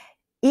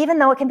 even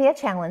though it can be a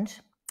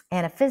challenge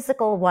and a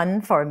physical one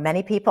for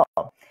many people.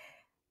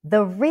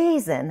 The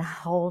reason,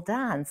 hold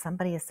on,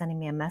 somebody is sending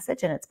me a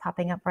message and it's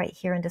popping up right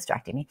here and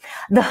distracting me.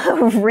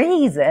 The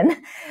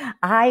reason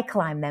I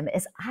climb them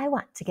is I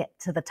want to get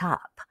to the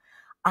top.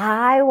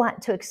 I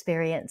want to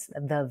experience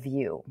the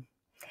view.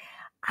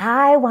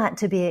 I want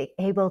to be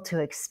able to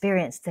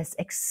experience this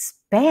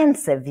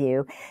expansive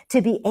view,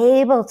 to be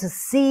able to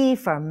see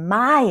for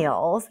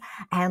miles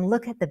and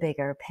look at the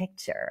bigger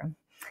picture.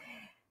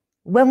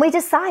 When we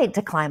decide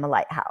to climb a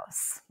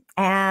lighthouse,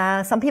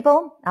 some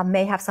people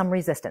may have some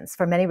resistance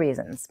for many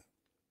reasons,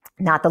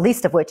 not the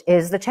least of which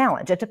is the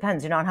challenge. It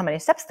depends, on how many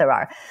steps there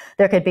are.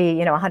 There could be,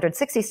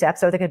 160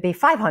 steps, or there could be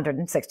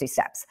 560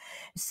 steps.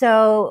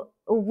 So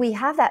we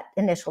have that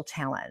initial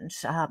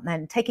challenge,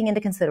 and taking into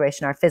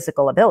consideration our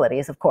physical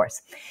abilities, of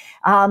course.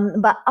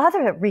 But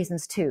other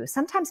reasons too.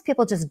 Sometimes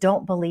people just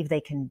don't believe they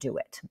can do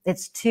it.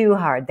 It's too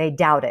hard. They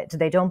doubt it.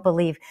 They don't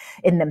believe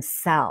in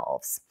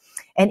themselves.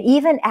 And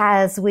even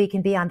as we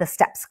can be on the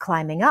steps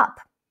climbing up,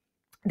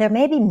 there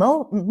may be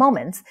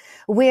moments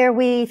where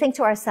we think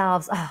to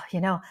ourselves,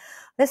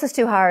 this is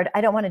too hard. I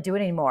don't want to do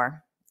it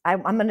anymore.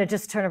 I'm going to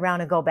just turn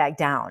around and go back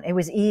down. It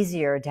was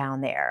easier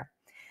down there.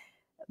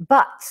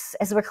 But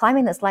as we're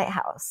climbing this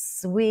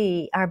lighthouse,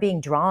 we are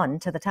being drawn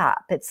to the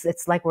top.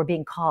 It's like we're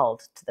being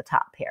called to the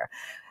top here.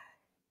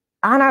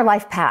 On our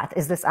life path,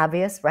 is this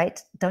obvious,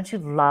 right? Don't you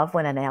love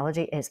when an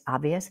analogy is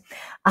obvious?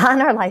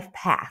 On our life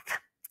path,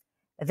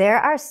 there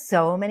are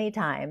so many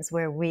times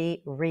where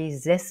we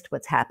resist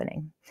what's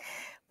happening.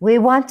 We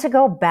want to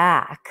go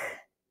back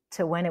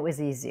to when it was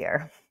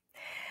easier.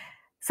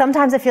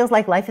 Sometimes it feels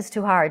like life is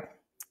too hard.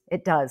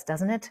 It does,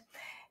 doesn't it?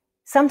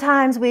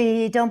 Sometimes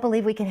we don't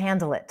believe we can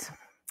handle it.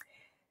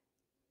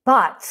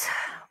 But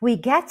we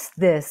get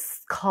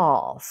this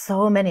call,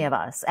 so many of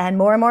us, and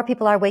more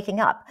people are waking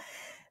up.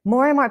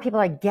 More and more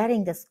people are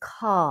getting this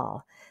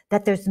call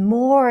that there's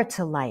more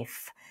to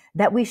life,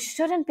 that we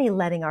shouldn't be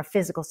letting our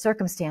physical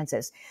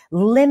circumstances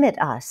limit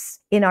us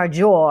in our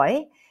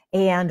joy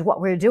and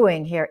what we're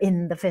doing here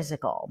in the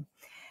physical.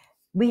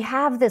 We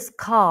have this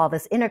call,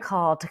 this inner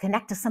call to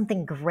connect to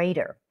something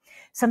greater,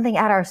 something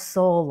at our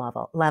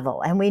soul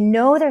level, and we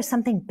know there's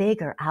something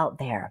bigger out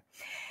there.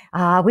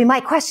 We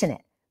might question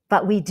it,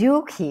 but we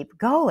do keep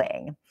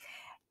going.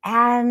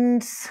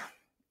 And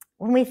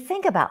when we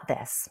think about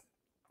this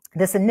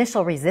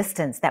initial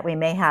resistance that we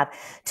may have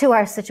to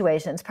our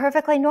situations,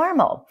 perfectly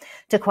normal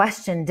to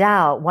question,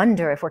 doubt,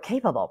 wonder if we're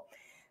capable.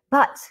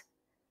 But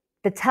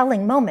the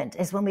telling moment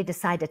is when we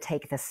decide to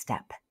take this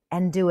step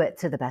and do it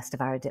to the best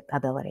of our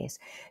abilities,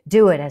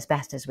 do it as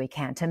best as we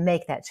can to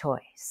make that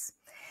choice.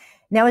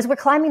 Now, as we're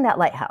climbing that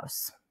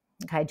lighthouse,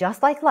 okay,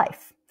 just like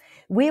life,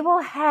 we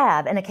will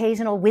have an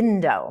occasional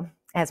window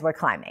as we're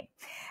climbing.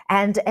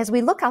 And as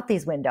we look out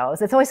these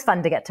windows, it's always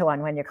fun to get to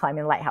one when you're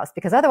climbing the lighthouse,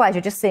 because otherwise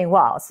you're just seeing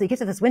walls. So you get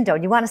to this window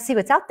and you want to see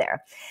what's out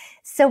there.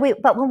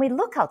 But when we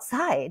look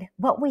outside,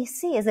 what we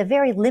see is a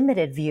very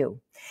limited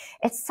view.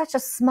 It's such a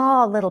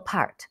small little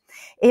part.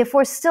 If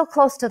we're still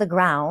close to the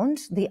ground,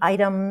 the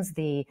items,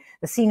 the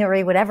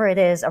scenery, whatever it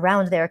is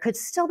around there could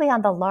still be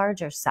on the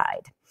larger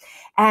side.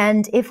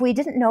 And if we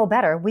didn't know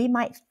better, we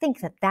might think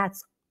that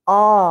that's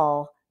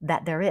all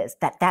that there is,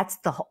 that's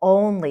the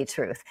only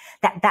truth,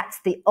 that's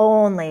the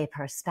only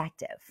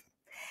perspective.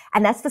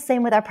 And that's the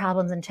same with our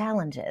problems and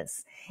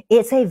challenges.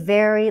 It's a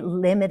very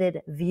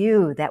limited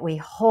view that we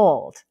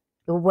hold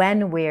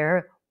when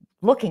we're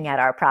looking at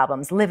our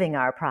problems, living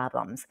our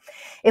problems.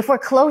 If we're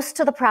close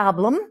to the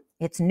problem,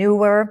 it's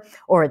newer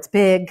or it's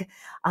big,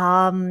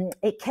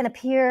 it can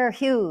appear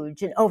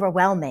huge and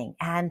overwhelming.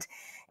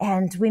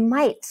 And we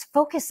might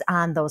focus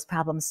on those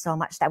problems so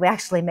much that we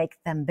actually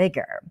make them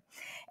bigger.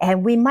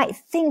 And we might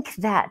think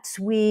that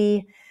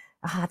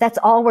that's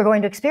all we're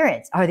going to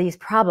experience are these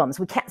problems.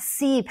 We can't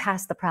see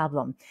past the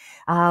problem.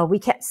 We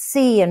can't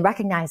see and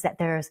recognize that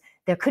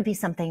there could be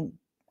something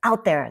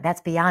out there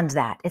that's beyond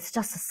that. It's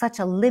just such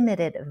a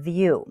limited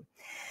view.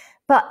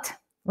 But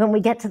when we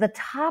get to the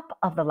top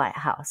of the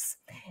lighthouse,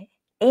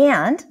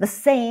 and the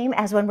same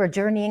as when we're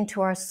journeying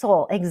to our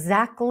soul,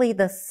 exactly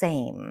the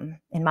same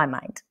in my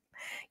mind.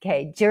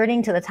 Okay,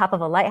 journeying to the top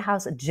of a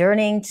lighthouse,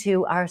 journeying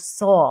to our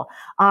soul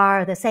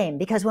are the same.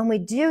 Because when we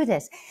do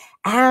this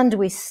and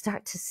we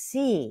start to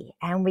see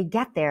and we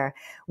get there,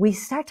 we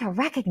start to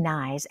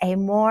recognize a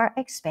more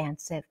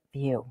expansive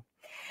view.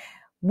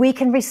 We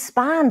can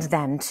respond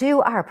then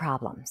to our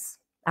problems,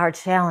 our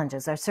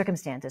challenges, our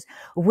circumstances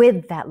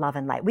with that love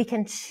and light. We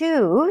can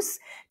choose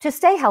to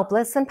stay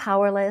helpless and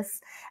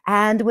powerless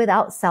and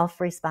without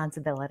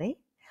self-responsibility,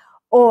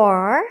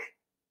 or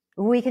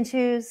we can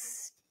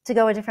choose to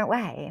go a different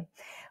way.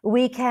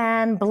 We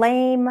can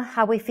blame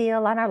how we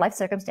feel on our life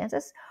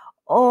circumstances,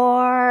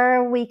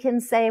 or we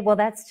can say, well,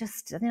 that's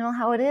just,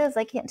 how it is.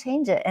 I can't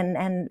change it,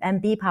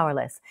 and be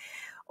powerless.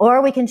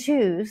 Or we can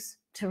choose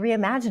to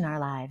reimagine our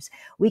lives.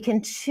 We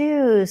can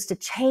choose to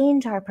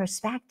change our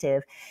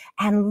perspective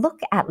and look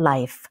at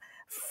life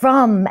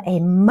from a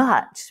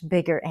much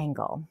bigger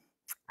angle.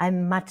 A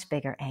much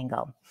bigger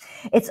angle.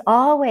 It's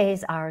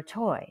always our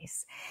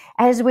choice.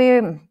 As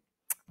we're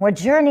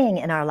journeying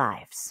in our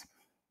lives,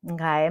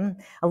 okay,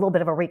 a little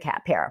bit of a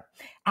recap here.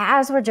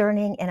 As we're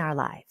journeying in our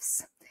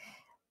lives,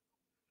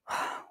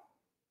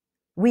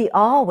 we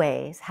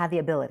always have the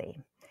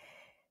ability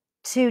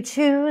to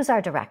choose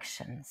our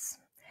directions.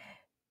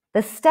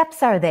 The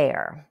steps are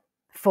there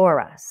for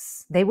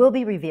us. They will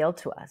be revealed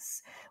to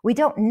us. We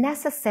don't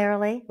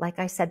necessarily, like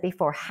I said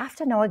before, have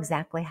to know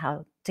exactly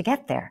how to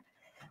get there.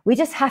 We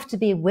just have to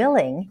be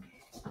willing.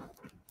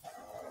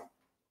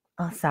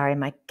 Oh, sorry,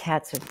 my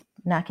cats are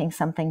knocking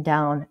something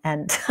down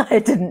and I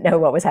didn't know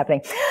what was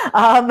happening.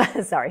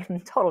 Sorry,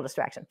 total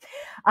distraction.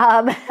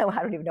 I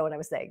don't even know what I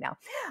was saying now.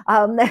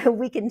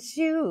 We can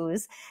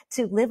choose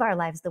to live our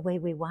lives the way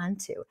we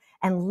want to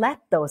and let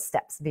those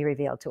steps be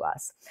revealed to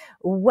us.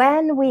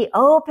 When we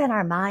open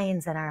our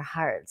minds and our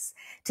hearts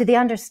to the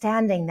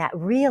understanding that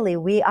really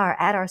we are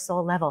at our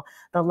soul level,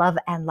 the love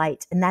and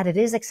light, and that it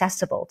is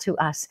accessible to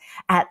us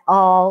at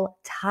all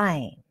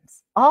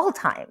times, all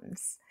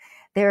times.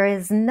 There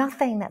is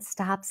nothing that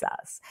stops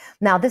us.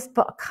 Now, this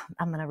book,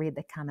 I'm going to read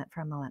the comment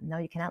for a moment. No,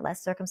 you cannot let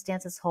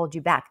circumstances hold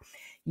you back.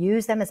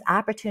 Use them as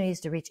opportunities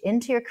to reach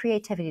into your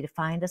creativity to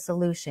find a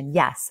solution.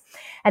 Yes.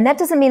 And that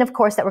doesn't mean, of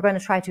course, that we're going to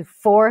try to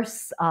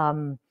force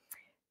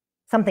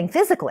something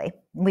physically.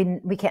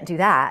 We can't do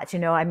that.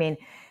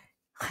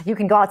 You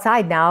can go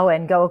outside now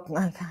and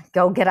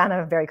go get on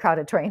a very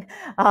crowded train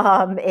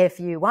if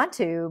you want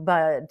to,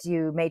 but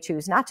you may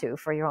choose not to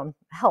for your own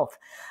health.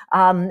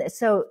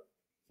 So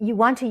you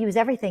want to use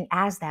everything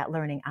as that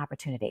learning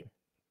opportunity.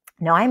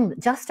 Now, I'm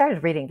just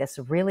started reading this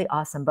really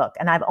awesome book,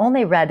 and I've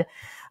only read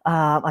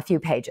a few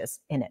pages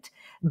in it,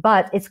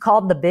 but it's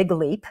called The Big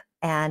Leap,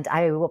 and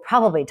I will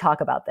probably talk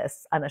about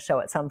this on a show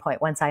at some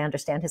point once I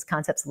understand his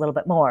concepts a little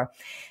bit more.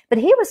 But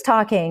he was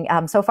talking,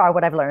 so far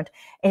what I've learned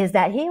is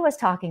that he was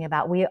talking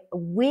about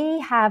we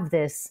have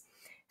this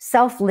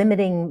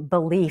self-limiting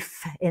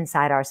belief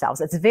inside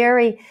ourselves. It's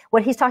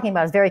what he's talking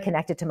about is very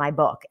connected to my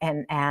book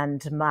and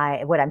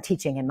what I'm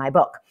teaching in my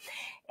book.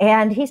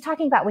 And he's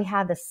talking about we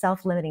have this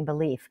self-limiting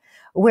belief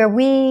where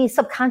we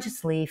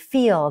subconsciously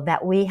feel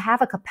that we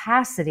have a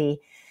capacity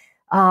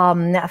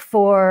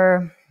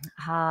for,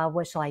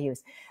 what shall I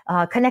use?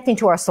 Connecting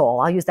to our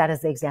soul. I'll use that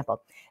as the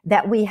example.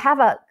 That we have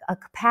a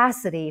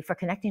capacity for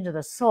connecting to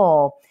the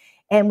soul,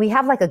 and we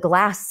have like a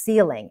glass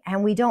ceiling,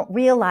 and we don't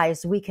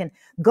realize we can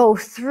go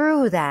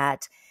through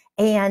that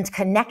and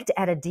connect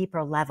at a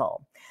deeper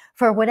level.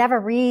 For whatever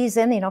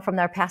reason, from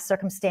our past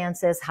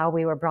circumstances, how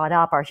we were brought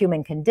up, our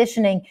human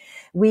conditioning,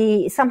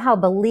 we somehow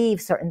believe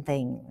certain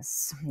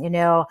things.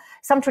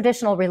 Some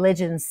traditional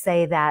religions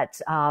say that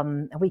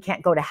we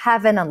can't go to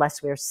heaven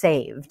unless we're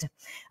saved.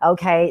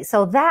 Okay,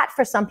 so that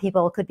for some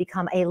people could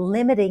become a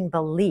limiting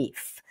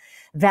belief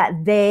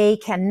that they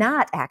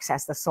cannot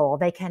access the soul,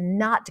 they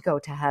cannot go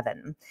to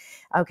heaven.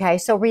 Okay,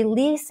 so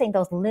releasing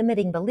those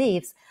limiting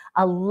beliefs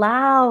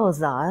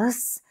allows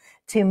us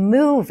to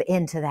move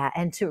into that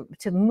and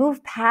to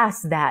move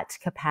past that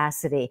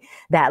capacity,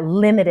 that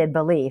limited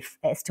belief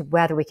as to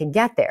whether we can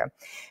get there.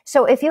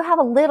 So if you have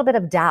a little bit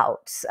of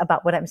doubts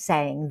about what I'm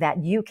saying,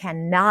 that you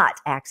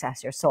cannot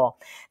access your soul,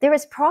 there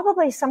is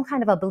probably some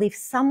kind of a belief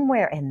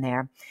somewhere in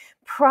there,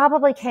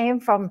 probably came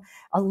from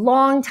a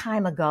long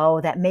time ago,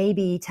 that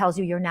maybe tells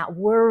you you're not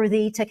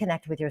worthy to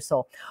connect with your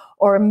soul.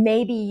 Or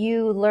maybe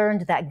you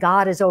learned that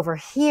God is over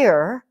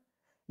here,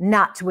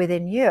 not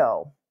within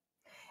you.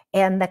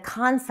 And the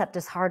concept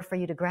is hard for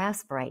you to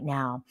grasp right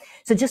now.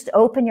 So just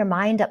open your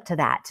mind up to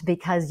that,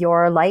 because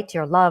your light,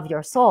 your love,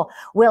 your soul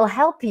will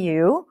help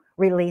you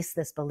release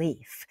this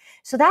belief.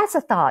 So that's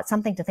a thought,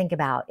 something to think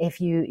about if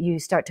you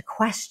start to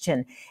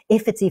question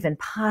if it's even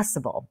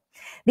possible.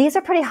 These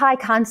are pretty high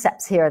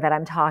concepts here that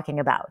I'm talking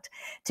about,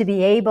 to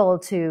be able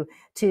to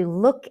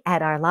look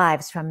at our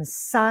lives from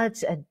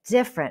such a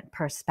different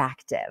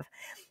perspective.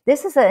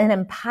 This is an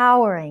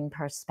empowering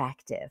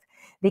perspective,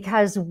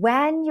 because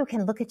when you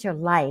can look at your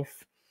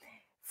life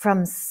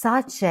from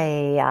such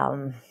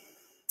a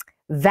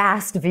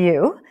vast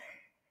view,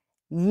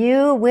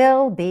 you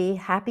will be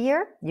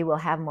happier, you will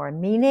have more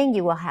meaning,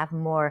 you will have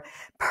more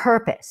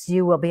purpose.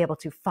 You will be able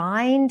to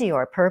find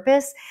your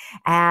purpose,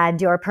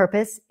 and your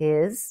purpose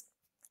is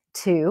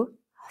to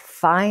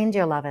find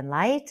your love and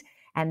light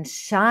and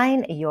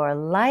shine your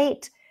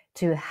light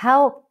to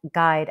help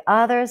guide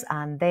others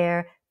on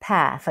their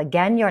path.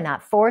 Again, you're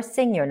not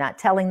forcing, you're not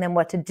telling them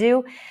what to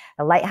do.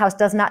 The lighthouse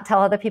does not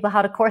tell other people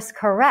how to course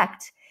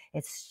correct.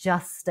 It's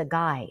just a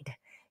guide.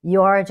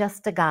 You're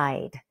just a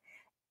guide.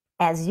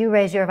 As you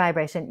raise your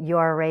vibration,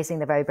 you're raising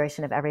the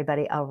vibration of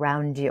everybody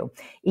around you,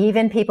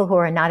 even people who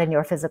are not in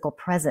your physical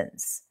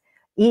presence.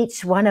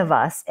 Each one of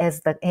us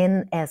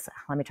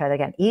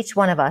each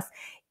one of us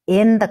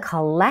in the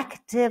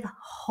collective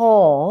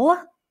whole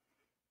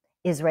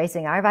is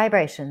raising our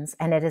vibrations,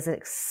 and it is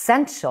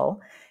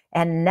essential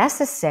and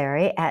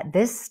necessary at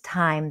this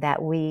time that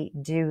we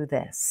do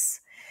this.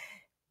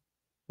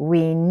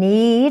 We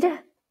need,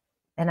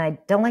 and I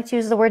don't like to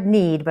use the word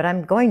need, but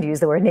I'm going to use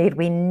the word need.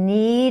 We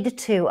need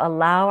to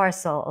allow our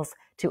souls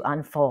to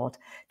unfold,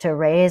 to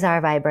raise our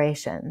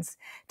vibrations,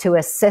 to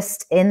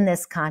assist in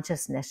this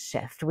consciousness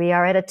shift. We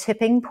are at a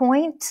tipping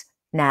point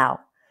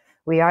now.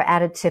 We are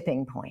at a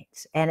tipping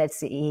point, and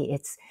it's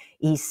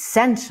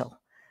essential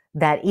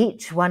that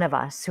each one of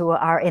us who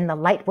are in the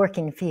light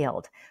working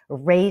field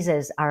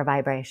raises our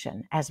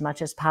vibration as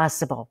much as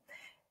possible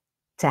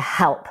to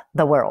help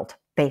the world,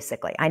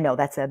 basically. I know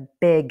that's a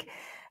big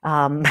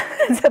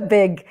it's a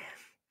big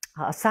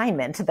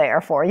assignment there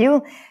for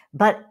you,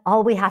 but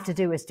all we have to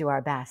do is do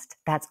our best.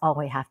 That's all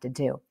we have to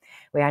do.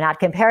 We are not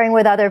comparing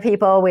with other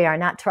people. We are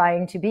not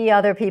trying to be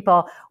other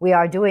people. We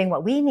are doing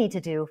what we need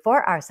to do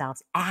for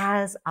ourselves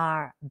as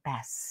our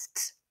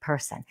best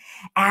person,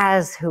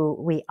 as who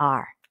we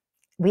are.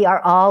 We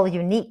are all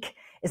unique.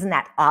 Isn't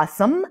that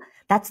awesome?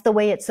 That's the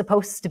way it's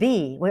supposed to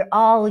be. We're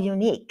all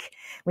unique.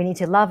 We need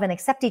to love and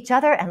accept each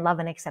other, and love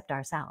and accept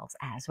ourselves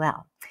as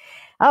well.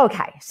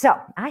 Okay, so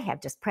I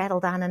have just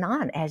prattled on and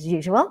on as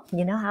usual.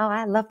 You know how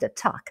I love to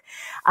talk.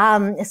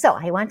 So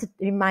I want to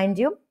remind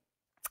you,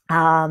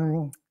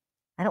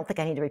 I don't think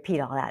I need to repeat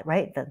all that,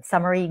 right? The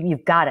summary,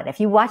 you've got it. If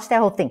you watch that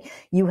whole thing,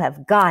 you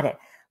have got it.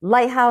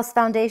 Lighthouse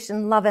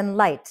Foundation, love and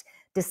light.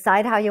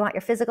 Decide how you want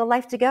your physical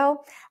life to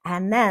go,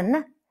 and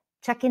then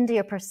check into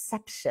your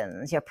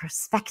perceptions, your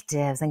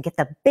perspectives, and get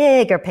the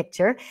bigger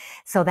picture.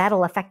 So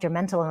that'll affect your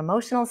mental and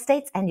emotional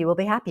states, and you will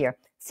be happier.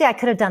 See, I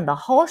could have done the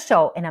whole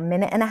show in a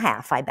minute and a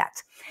half, I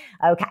bet.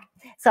 Okay,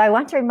 so I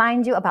want to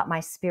remind you about my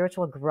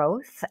spiritual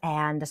growth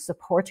and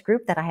support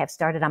group that I have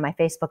started on my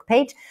Facebook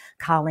page,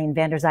 Colleen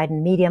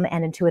Vanderzijden, Medium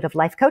and Intuitive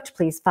Life Coach.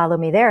 Please follow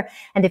me there.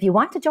 And if you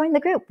want to join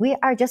the group, we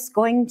are just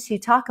going to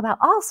talk about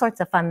all sorts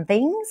of fun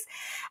things.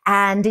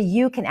 And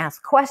you can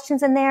ask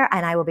questions in there,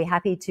 and I will be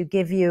happy to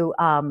give you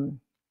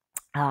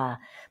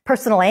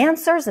personal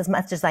answers as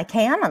much as I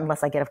can,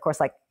 unless I get, of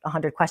course, like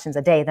 100 questions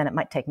a day, then it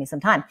might take me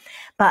some time.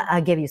 But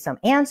I'll give you some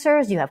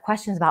answers. You have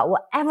questions about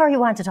whatever you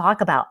want to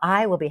talk about,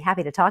 I will be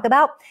happy to talk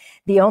about.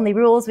 The only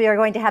rules we are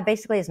going to have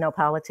basically is no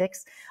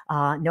politics,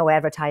 no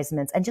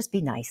advertisements, and just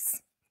be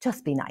nice.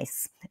 Just be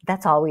nice.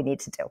 That's all we need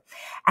to do.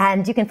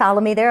 And you can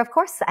follow me there, of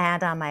course,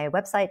 and on my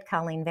website,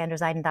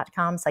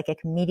 ColleenVanderzijden.com,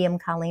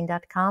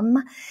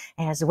 psychicmediumcolleen.com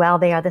as well.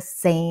 They are the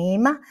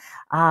same.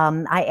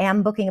 I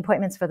am booking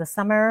appointments for the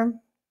summer.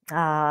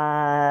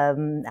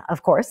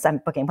 Of course, I'm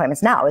booking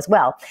appointments now as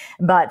well,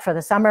 but for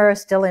the summer,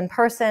 still in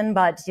person,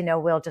 but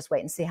we'll just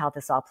wait and see how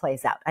this all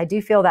plays out. I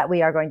do feel that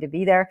we are going to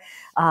be there.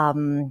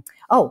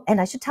 Oh,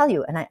 and I should tell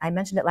you, and I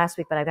mentioned it last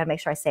week, but I've got to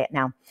make sure I say it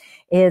now,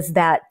 is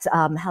that,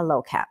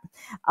 hello, cat.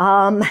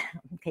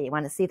 Okay, you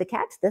want to see the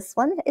cat? This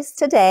one is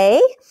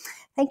today.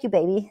 Thank you,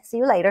 baby. See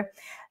you later.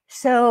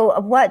 So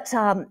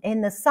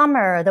in the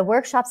summer, the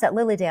workshops at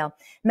Lilydale,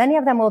 many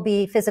of them will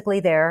be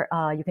physically there.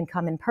 You can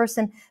come in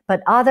person,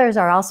 but others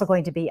are also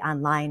going to be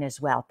online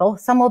as well.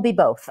 Some will be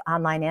both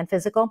online and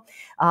physical.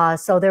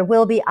 So there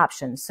will be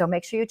options. So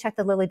make sure you check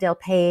the Lilydale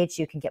page.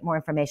 You can get more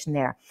information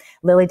there,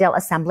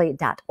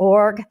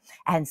 lilydaleassembly.org,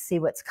 and see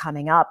what's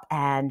coming up.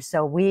 And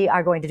so we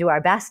are going to do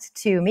our best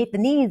to meet the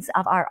needs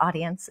of our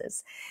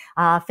audiences.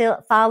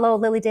 Follow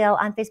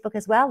Lilydale on Facebook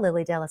as well,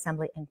 Lilydale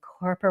Assembly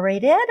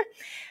Incorporated.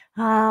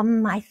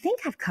 I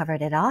think I've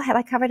covered it all. Have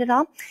I covered it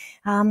all?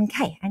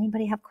 Okay.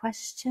 Anybody have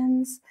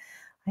questions?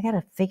 I got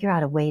to figure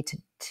out a way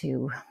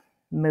to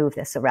move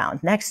this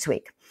around next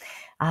week.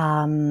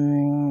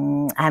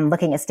 I'm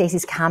looking at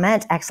Stacy's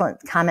comment.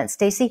 Excellent comment,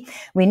 Stacy.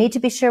 We need to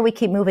be sure we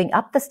keep moving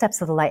up the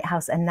steps of the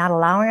lighthouse and not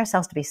allowing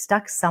ourselves to be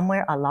stuck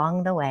somewhere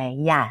along the way.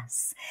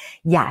 Yes.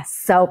 Yes.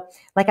 So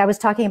like I was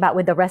talking about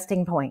with the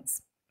resting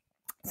points.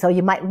 So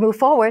you might move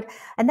forward,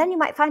 and then you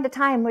might find a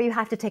time where you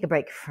have to take a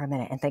break for a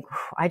minute and think,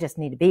 I just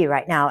need to be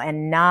right now,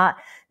 and not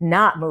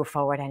move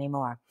forward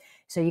anymore.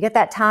 So you get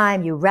that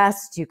time, you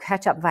rest, you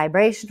catch up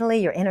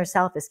vibrationally, your inner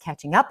self is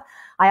catching up.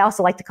 I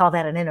also like to call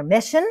that an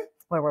intermission,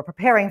 where we're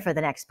preparing for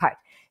the next part.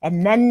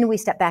 And then we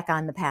step back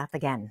on the path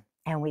again,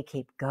 and we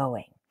keep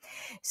going.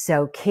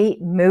 So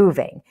keep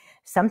moving.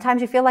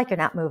 Sometimes you feel like you're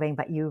not moving,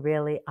 but you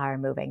really are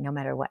moving, no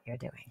matter what you're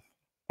doing.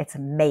 It's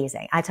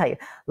amazing. I tell you,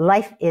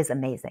 life is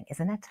amazing,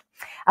 isn't it?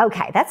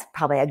 Okay, that's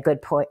probably a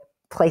good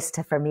place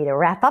for me to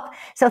wrap up.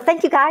 So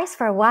thank you guys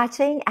for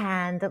watching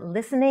and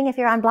listening. If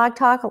you're on Blog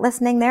Talk,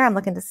 listening there, I'm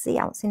looking to see.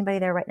 I don't see anybody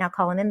there right now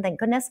calling in, thank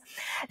goodness.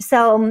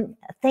 So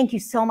thank you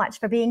so much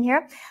for being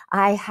here.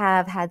 I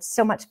have had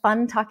so much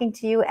fun talking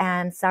to you,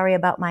 and sorry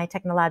about my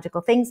technological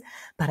things,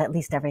 but at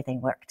least everything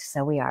worked.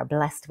 So we are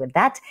blessed with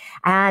that.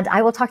 And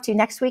I will talk to you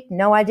next week.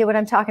 No idea what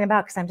I'm talking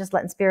about, because I'm just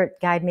letting Spirit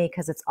guide me,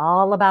 because it's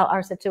all about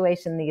our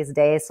situation these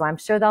days. So I'm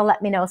sure they'll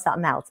let me know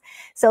something else.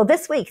 So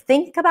this week,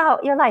 think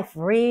about your life,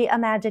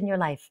 reimagine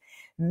your life.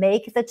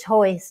 Make the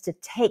choice to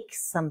take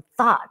some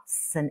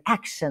thoughts and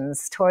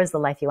actions towards the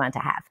life you want to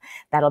have.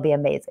 That'll be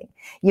amazing.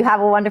 You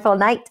have a wonderful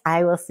night.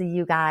 I will see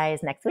you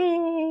guys next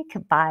week.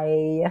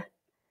 Bye.